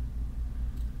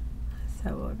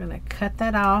 so we're going to cut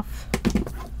that off.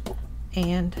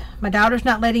 And my daughter's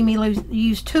not letting me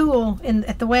use tulle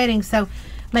at the wedding, so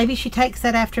maybe she takes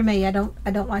that after me. I don't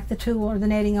like the tulle or the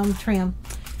netting on the trim.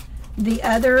 The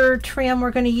other trim we're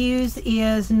going to use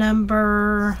is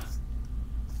number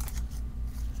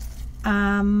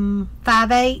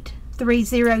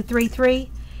 583033.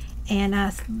 And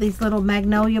these little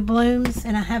magnolia blooms,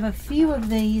 and I have a few of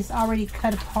these already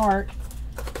cut apart,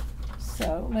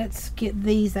 so let's get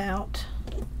these out.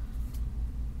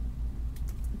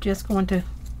 Just going to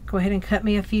go ahead and cut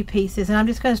me a few pieces, and I'm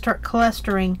just going to start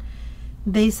clustering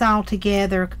these all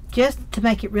together just to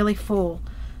make it really full.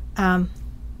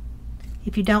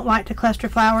 If you don't like to cluster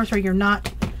flowers, or you're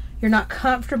not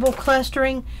comfortable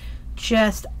clustering,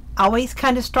 just always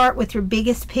kind of start with your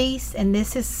biggest piece, and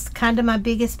this is kind of my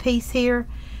biggest piece here,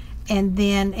 and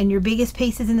your biggest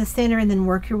piece is in the center, and then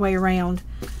work your way around.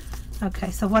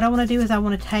 Okay, so what I want to do is I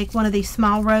want to take one of these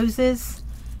small roses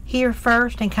here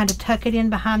first and kind of tuck it in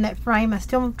behind that frame. I'm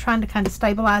still trying to kind of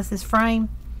stabilize this frame.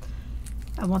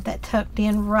 I want that tucked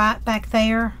in right back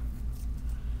there,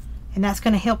 and that's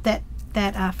going to help that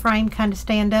frame kind of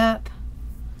stand up.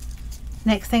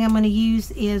 Next thing I'm going to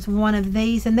use is one of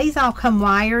these, and these all come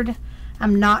wired.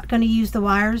 I'm not going to use the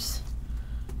wires.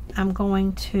 I'm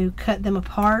going to cut them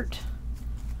apart.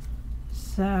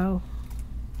 So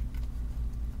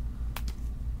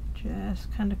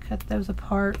just kind of cut those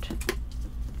apart.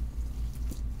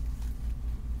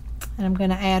 And I'm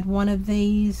going to add one of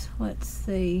these. Let's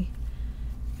see.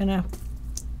 I'm going to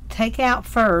take out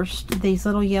first these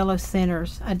little yellow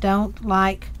centers. I don't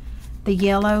like the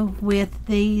yellow with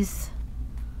these,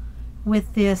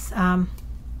 with this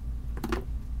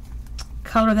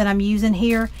color that I'm using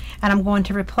here, and I'm going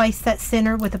to replace that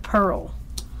center with a pearl.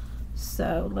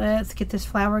 So let's get this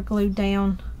flower glued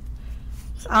down.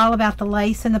 It's all about the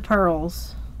lace and the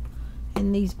pearls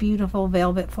and these beautiful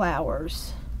velvet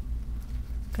flowers.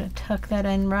 I'm going to tuck that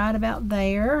in right about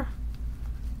there.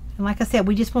 And like I said,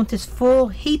 we just want this full,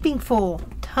 heaping full,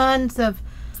 tons of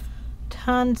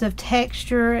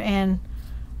texture and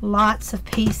lots of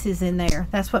pieces in there.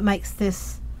 That's what makes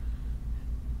this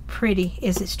pretty,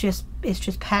 is it's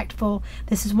just packed full.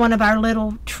 This is one of our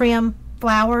little trim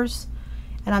flowers,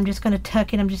 and I'm just going to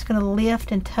tuck it. I'm just going to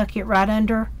lift and tuck it right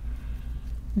under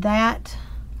that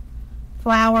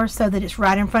flower so that it's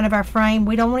right in front of our frame.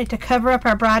 We don't want it to cover up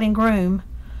our bride and groom,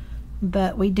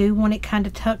 but we do want it kind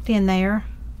of tucked in there.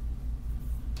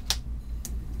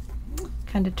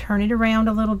 Kind of turn it around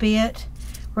a little bit.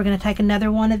 We're going to take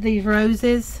another one of these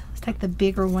roses. Let's take the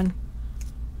bigger one.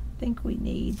 I think we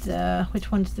need,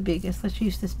 which one's the biggest? Let's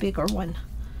use this bigger one.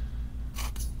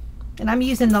 And I'm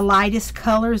using the lightest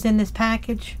colors in this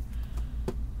package.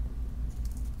 I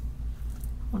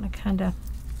want to kind of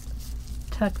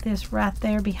tuck this right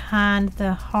there behind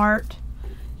the heart.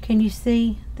 Can you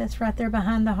see? That's right there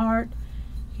behind the heart.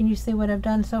 Can you see what I've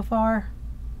done so far?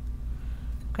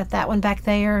 Got that one back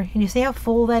there. And you see how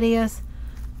full that is?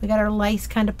 We got our lace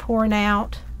kind of pouring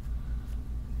out.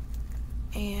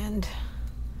 And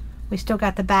we still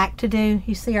got the back to do.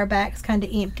 You see our back's kind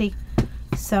of empty.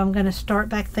 So I'm going to start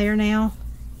back there now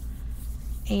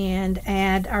and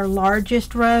add our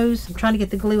largest rose. I'm trying to get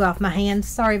the glue off my hands.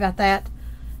 Sorry about that.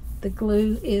 The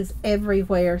glue is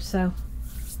everywhere, so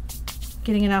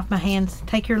getting it off my hands.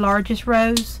 Take your largest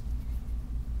rose.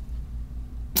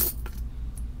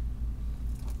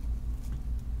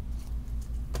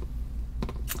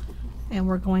 And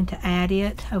we're going to add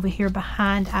it over here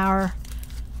behind our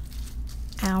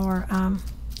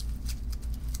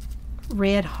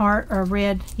red heart, or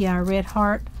red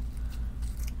heart.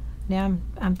 Now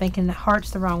I'm thinking the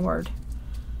heart's the wrong word.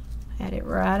 Add it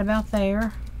right about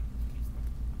there.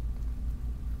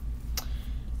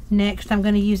 Next, I'm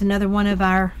going to use another one of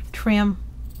our trim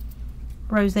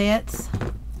rosettes.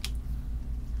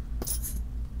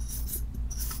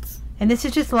 And this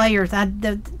is just layers.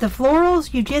 The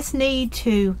florals, you just need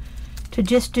to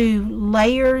just do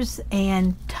layers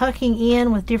and tucking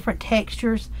in with different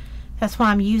textures. That's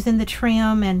why I'm using the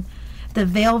trim and the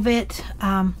velvet.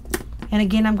 And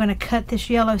again, I'm going to cut this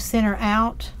yellow center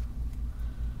out.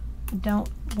 I don't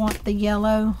want the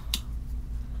yellow.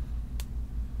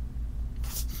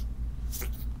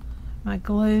 My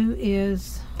glue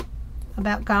is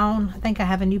about gone. I think I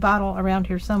have a new bottle around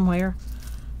here somewhere.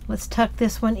 Let's tuck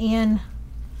this one in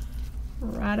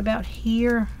right about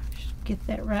here. Just get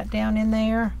that right down in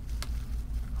there.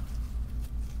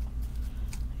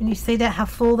 And you see that, how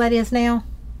full that is now?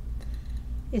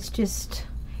 It's just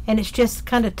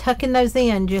kind of tucking those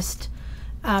in. Just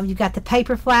you've got the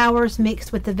paper flowers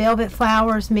mixed with the velvet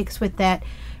flowers mixed with that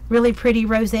really pretty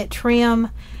rosette trim,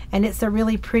 and it's a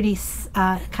really pretty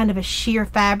kind of a sheer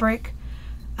fabric.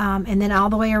 And then all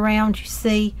the way around, you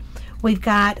see we've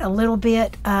got a little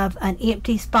bit of an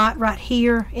empty spot right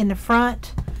here in the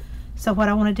front. So what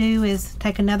I want to do is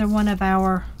take another one of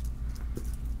our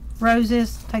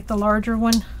roses, take the larger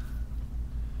one,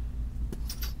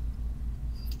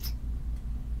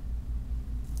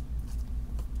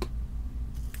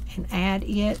 and add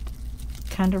it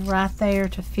kind of right there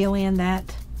to fill in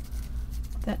that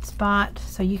spot,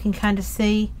 so you can kind of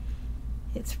see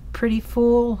it's pretty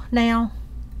full now.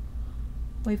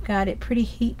 We've got it pretty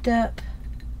heaped up.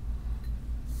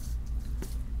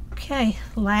 Okay,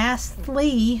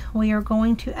 lastly we are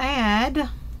going to add,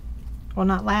 well,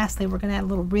 not lastly, we're going to add a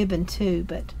little ribbon too,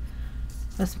 but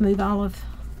let's move all of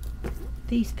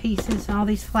these pieces, all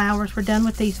these flowers. We're done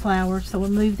with these flowers, so we'll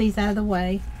move these out of the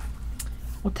way.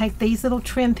 We'll take these little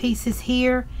trim pieces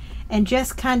here and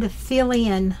just kind of fill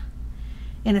in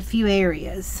a few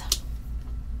areas.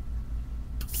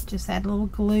 Just add a little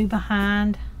glue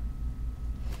behind.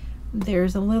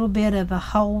 There's a little bit of a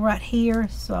hole right here,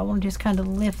 so I want to just kind of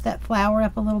lift that flower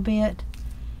up a little bit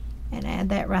and add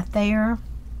that right there.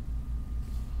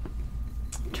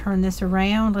 Turn this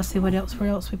around. Let's see where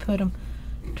else we put them.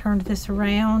 Turned this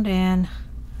around and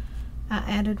I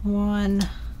added one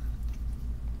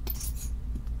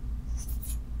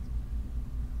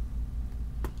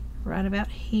right about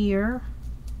here,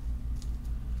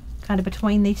 kind of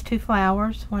between these two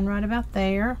flowers, one right about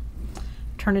there.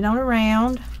 Turn it on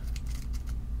around.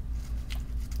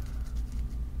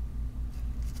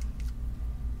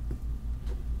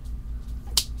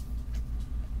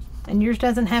 And yours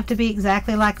doesn't have to be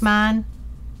exactly like mine,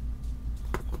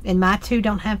 and my two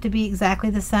don't have to be exactly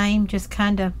the same. Just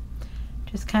kind of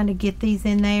get these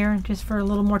in there just for a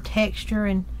little more texture,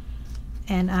 and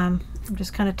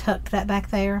just kind of tuck that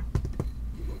back there.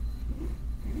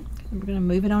 We're going to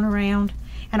move it on around.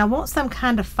 And I want some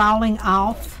kind of falling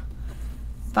off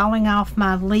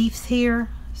my leaves here.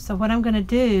 So what I'm going to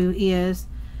do is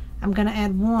I'm going to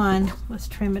add one. Let's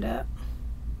trim it up.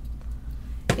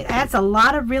 It adds a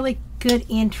lot of really good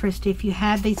interest if you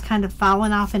have these kind of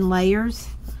falling off in layers.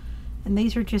 And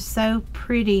these are just so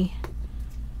pretty,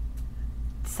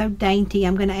 so dainty.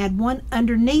 I'm going to add one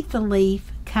underneath the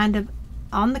leaf, kind of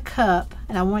on the cup,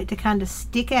 and I want it to kind of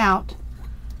stick out.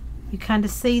 You kind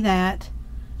of see that.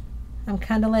 I'm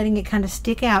kind of letting it kind of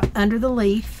stick out under the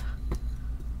leaf.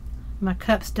 My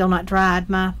cup's still not dried.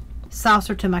 My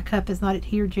saucer to my cup is not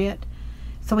adhered yet.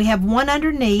 So we have one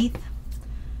underneath.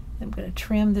 I'm going to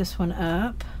trim this one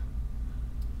up.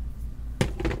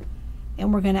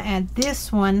 And we're going to add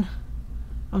this one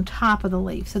on top of the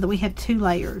leaf so that we have two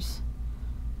layers.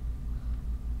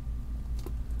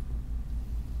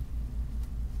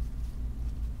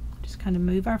 Just kind of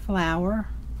move our flower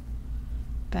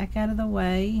back out of the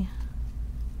way.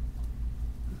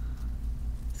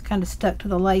 It's kind of stuck to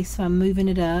the lace, so I'm moving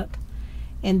it up.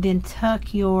 And then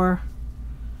tuck your,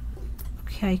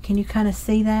 okay, can you kind of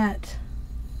see that?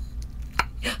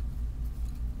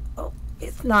 Oh,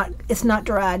 it's not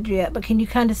dried yet, but can you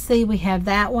kind of see we have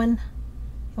that one,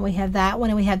 and we have that one,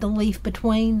 and we have the leaf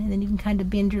between, and then you can kind of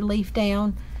bend your leaf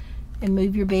down and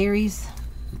move your berries.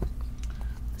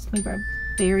 Let's move our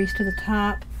berries to the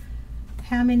top.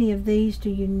 How many of these do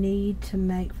you need to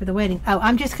make for the wedding? Oh,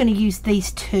 I'm just going to use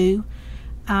these two.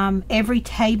 Every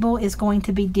table is going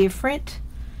to be different,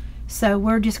 so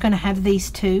we're just going to have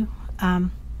these two.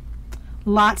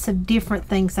 Lots of different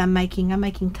things I'm making. I'm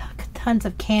making tons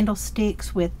of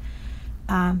candlesticks with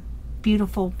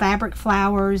beautiful fabric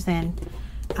flowers, and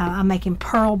I'm making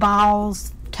pearl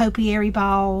balls, topiary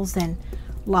balls, and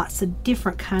lots of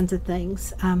different kinds of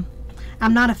things. I'm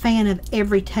not a fan of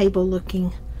every table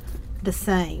looking the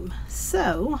same,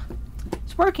 so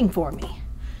it's working for me.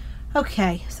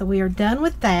 Okay, so we are done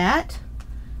with that.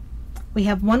 We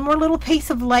have one more little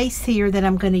piece of lace here that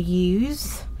I'm going to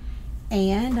use,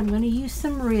 and I'm going to use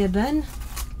some ribbon.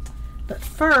 But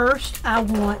first I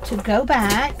want to go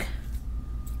back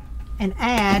and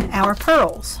add our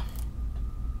pearls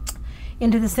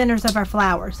into the centers of our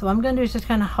flowers. So what I'm going to do is just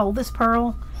kind of hold this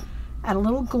pearl, add a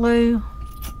little glue,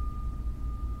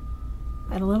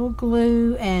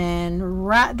 and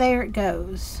right there it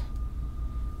goes.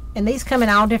 And these come in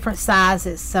all different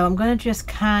sizes, so I'm going to just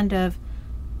kind of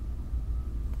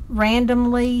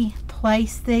randomly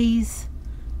place these.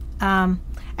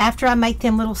 After I make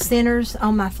them little centers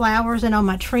on my flowers and on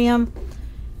my trim,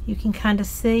 you can kind of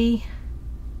see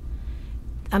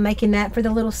I'm making that for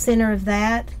the little center of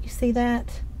that. You see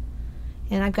that?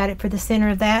 And I've got it for the center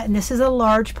of that. And this is a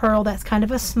large pearl. That's kind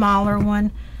of a smaller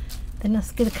one. Then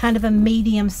let's get a kind of a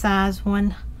medium size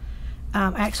one.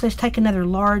 Actually, let's take another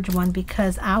large one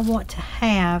because I want to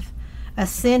have a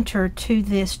center to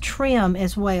this trim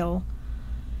as well.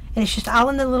 And it's just all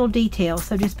in the little details.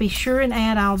 So just be sure and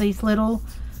add all these little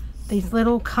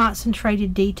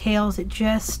concentrated details.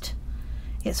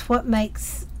 It's what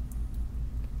makes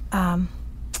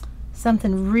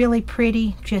something really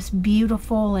pretty, just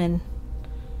beautiful and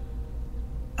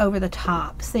over the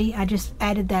top. See, I just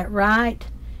added that right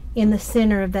in the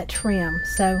center of that trim.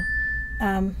 So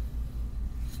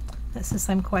that's the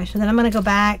same question. Then I'm going to go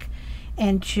back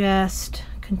and just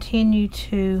continue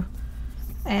to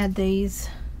add these.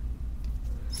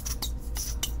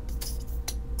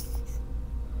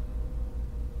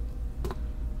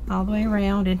 All the way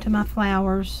around into my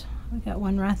flowers. We got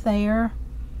one right there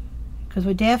because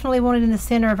we definitely want it in the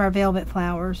center of our velvet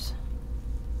flowers.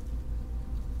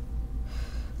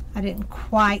 I didn't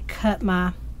quite cut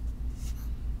my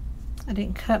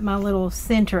little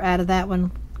center out of that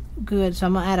one good, so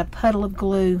I'm going to add a puddle of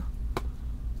glue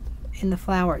in the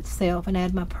flower itself and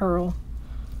add my pearl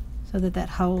so that that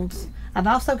holds. I've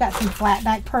also got some flat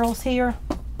back pearls here.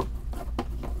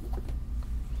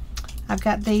 I've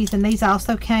got these, and these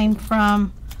also came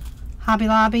from Hobby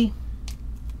Lobby.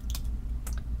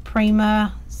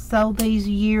 Prima sold these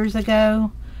years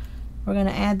ago. We're going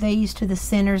to add these to the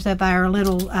centers of our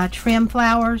little trim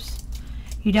flowers.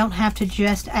 You don't have to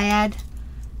just add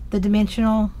the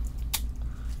dimensional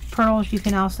pearls. You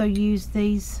can also use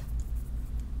these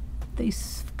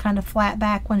kind of flat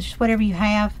back ones, just whatever you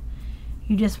have.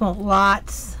 You just want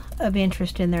lots of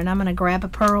interest in there. And I'm going to grab a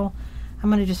pearl. I'm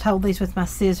going to just hold these with my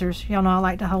scissors. Y'all know I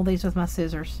like to hold these with my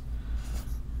scissors.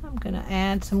 I'm going to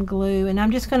add some glue, and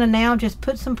I'm just going to now just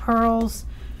put some pearls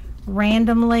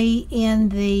randomly in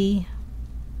the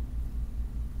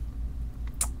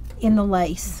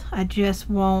lace. I just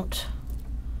want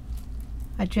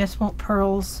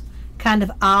pearls kind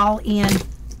of all in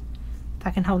if I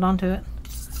can hold on to it,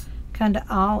 kind of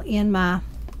all in my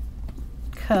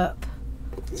cup.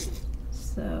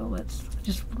 So let's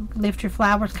just lift your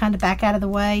flowers kind of back out of the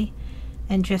way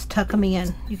and just tuck them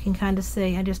in. You can kind of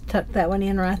see I just tucked that one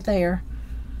in right there,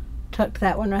 tucked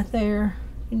that one right there.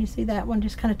 Can you see that one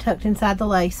just kind of tucked inside the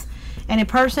lace? And in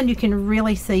person you can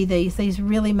really see these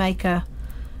really make a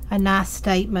nice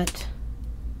statement.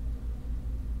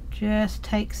 Just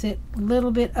takes it a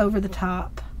little bit over the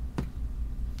top.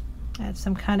 Add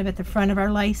some kind of at the front of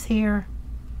our lace here.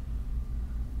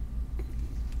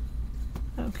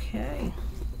 Okay,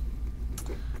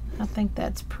 I think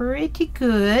that's pretty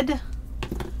good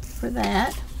for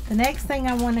that. The next thing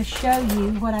I want to show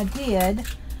you what I did,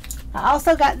 I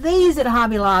also got these at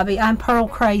Hobby Lobby. I'm pearl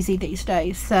crazy these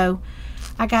days, so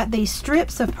I got these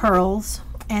strips of pearls,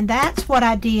 and that's what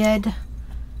I did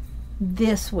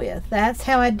this with. That's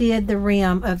how I did the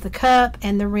rim of the cup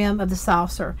and the rim of the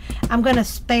saucer. I'm going to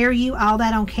spare you all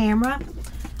that on camera.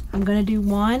 I'm going to do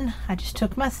one. I just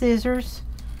took my scissors.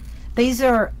 These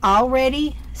are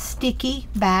already sticky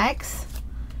backs,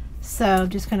 so I'm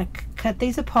just going to cut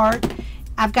these apart.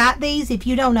 I've got these. If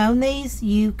you don't own these,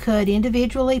 you could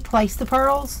individually place the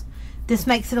pearls. This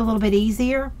makes it a little bit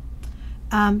easier.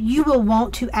 You will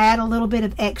want to add a little bit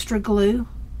of extra glue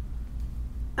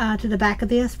to the back of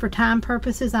this. For time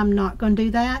purposes, I'm not going to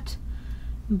do that,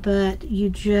 but you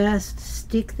just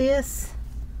stick this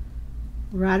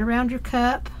right around your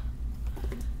cup.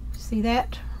 See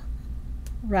that?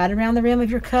 Right around the rim of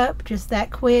your cup, just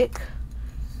that quick.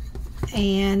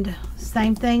 And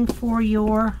same thing for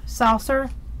your saucer.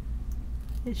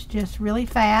 It's just really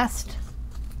fast.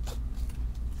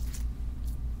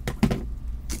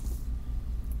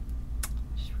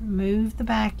 Just remove the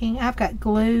backing. I've got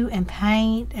glue and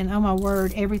paint and, oh my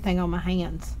word, everything on my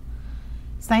hands.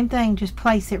 Same thing, just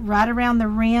place it right around the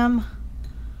rim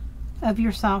of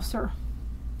your saucer.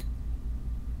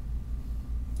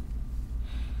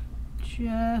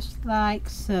 Just like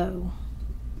so.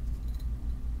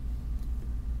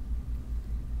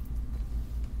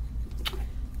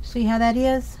 See how that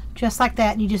is? Just like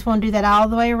that. And you just want to do that all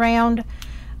the way around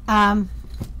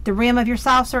the rim of your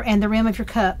saucer and the rim of your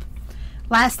cup.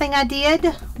 Last thing I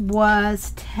did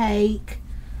was take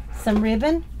some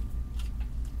ribbon.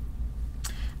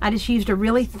 I just used a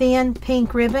really thin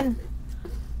pink ribbon,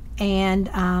 and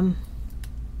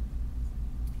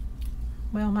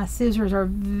well, my scissors are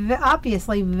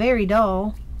obviously very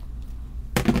dull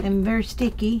and very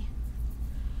sticky.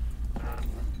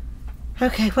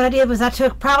 Okay, what I did was I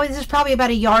took this is probably about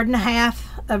 1.5 yards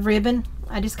of ribbon.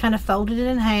 I just kind of folded it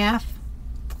in half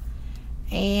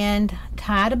and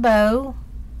tied a bow,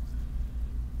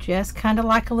 just kind of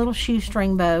like a little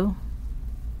shoestring bow.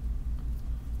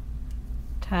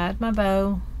 Tied my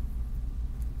bow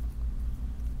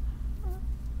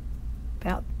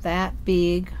about that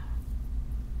big.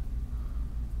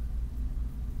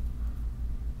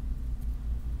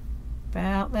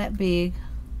 About that big.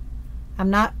 I'm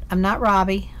not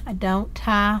Robbie. I don't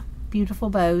tie beautiful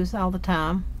bows all the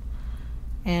time,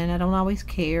 and I don't always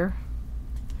care.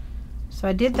 So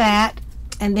I did that,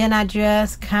 and then I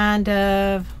just kind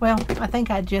of, well, I think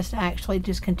I just actually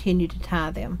just continued to tie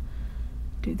them.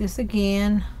 Do this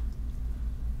again,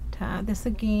 tie this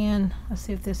again. Let's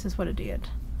see if this is what it did.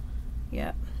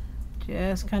 Yep,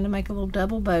 just kind of make a little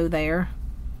double bow there.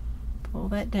 Pull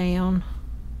that down.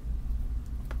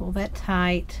 Pull that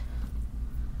tight.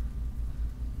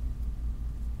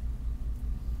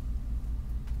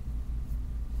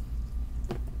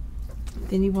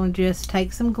 Then you want to just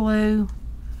take some glue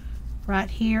right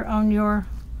here on your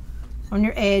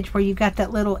edge where you got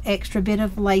that little extra bit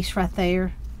of lace right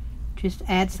there. Just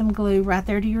add some glue right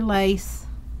there to your lace.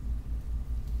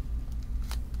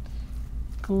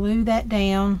 Glue that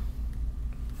down.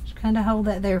 Just kind of hold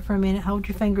that there for a minute. Hold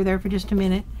your finger there for just a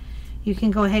minute. You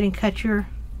can go ahead and cut your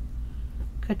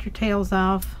tails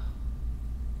off,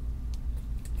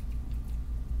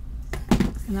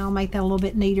 and I'll make that a little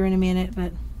bit neater in a minute,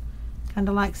 but kind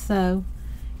of like so.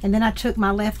 And then I took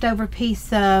my leftover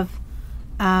piece of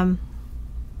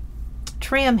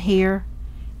trim here,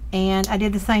 and I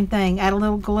did the same thing. Add a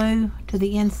little glue to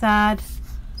the inside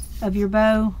of your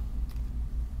bow,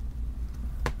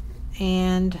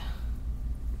 and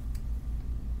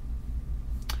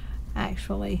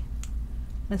actually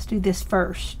let's do this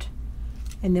first,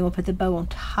 and then we'll put the bow on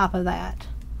top of that,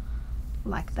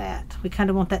 like that. We kind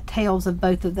of want that tails of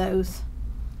both of those,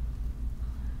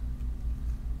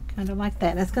 kind of like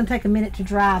that. That's going to take a minute to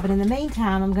dry, but in the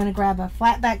meantime I'm going to grab a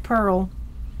flat back pearl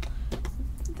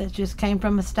that just came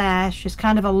from a stash, just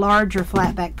kind of a larger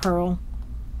flat back pearl.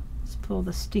 Let's pull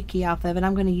the sticky off of it.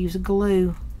 I'm going to use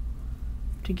glue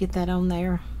to get that on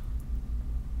there.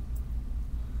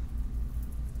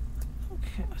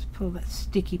 Okay, let's pull that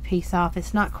sticky piece off.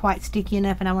 It's not quite sticky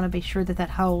enough, and I want to be sure that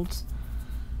that holds.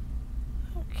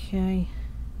 Okay,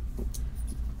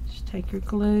 just take your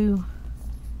glue,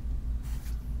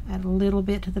 add a little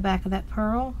bit to the back of that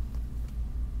pearl,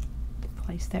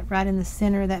 place that right in the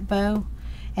center of that bow,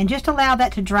 and just allow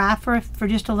that to dry for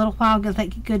just a little while. Let it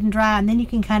get good and dry, and then you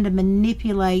can kind of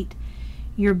manipulate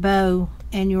your bow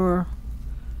and your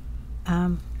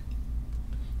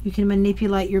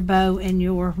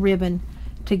ribbon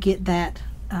to get that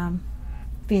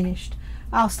finished.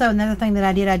 Also, another thing that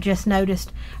I did, I just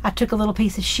noticed, I took a little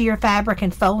piece of sheer fabric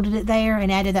and folded it there and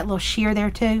added that little sheer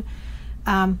there too.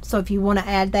 So if you want to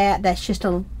add that, that's just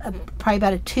probably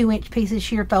about a 2-inch piece of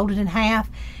sheer folded in half,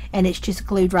 and it's just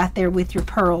glued right there with your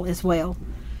pearl as well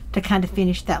to kind of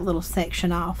finish that little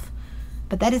section off.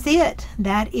 But that is it.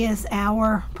 That is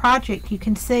our project. You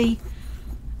can see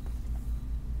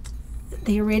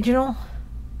the original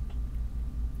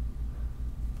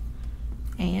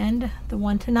and the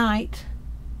one tonight,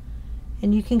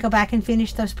 and you can go back and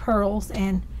finish those pearls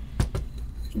and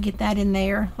get that in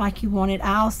there like you wanted.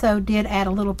 I also did add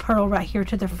a little pearl right here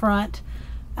to the front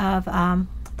of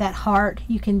that heart.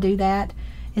 You can do that.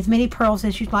 As many pearls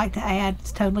as you'd like to add,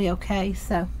 it's totally okay.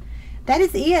 So that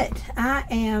is it. I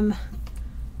am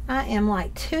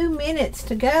like 2 minutes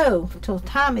to go till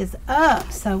time is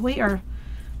up, so we are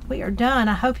done.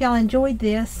 I hope y'all enjoyed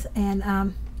this,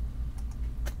 and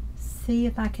see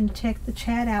if I can check the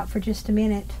chat out for just a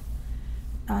minute.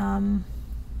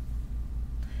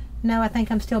 No, I think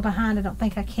I'm still behind. I don't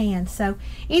think I can. So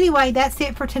anyway, that's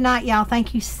it for tonight, y'all.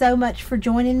 Thank you so much for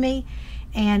joining me,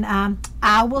 and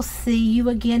I will see you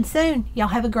again soon. Y'all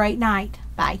have a great night.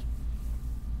 Bye.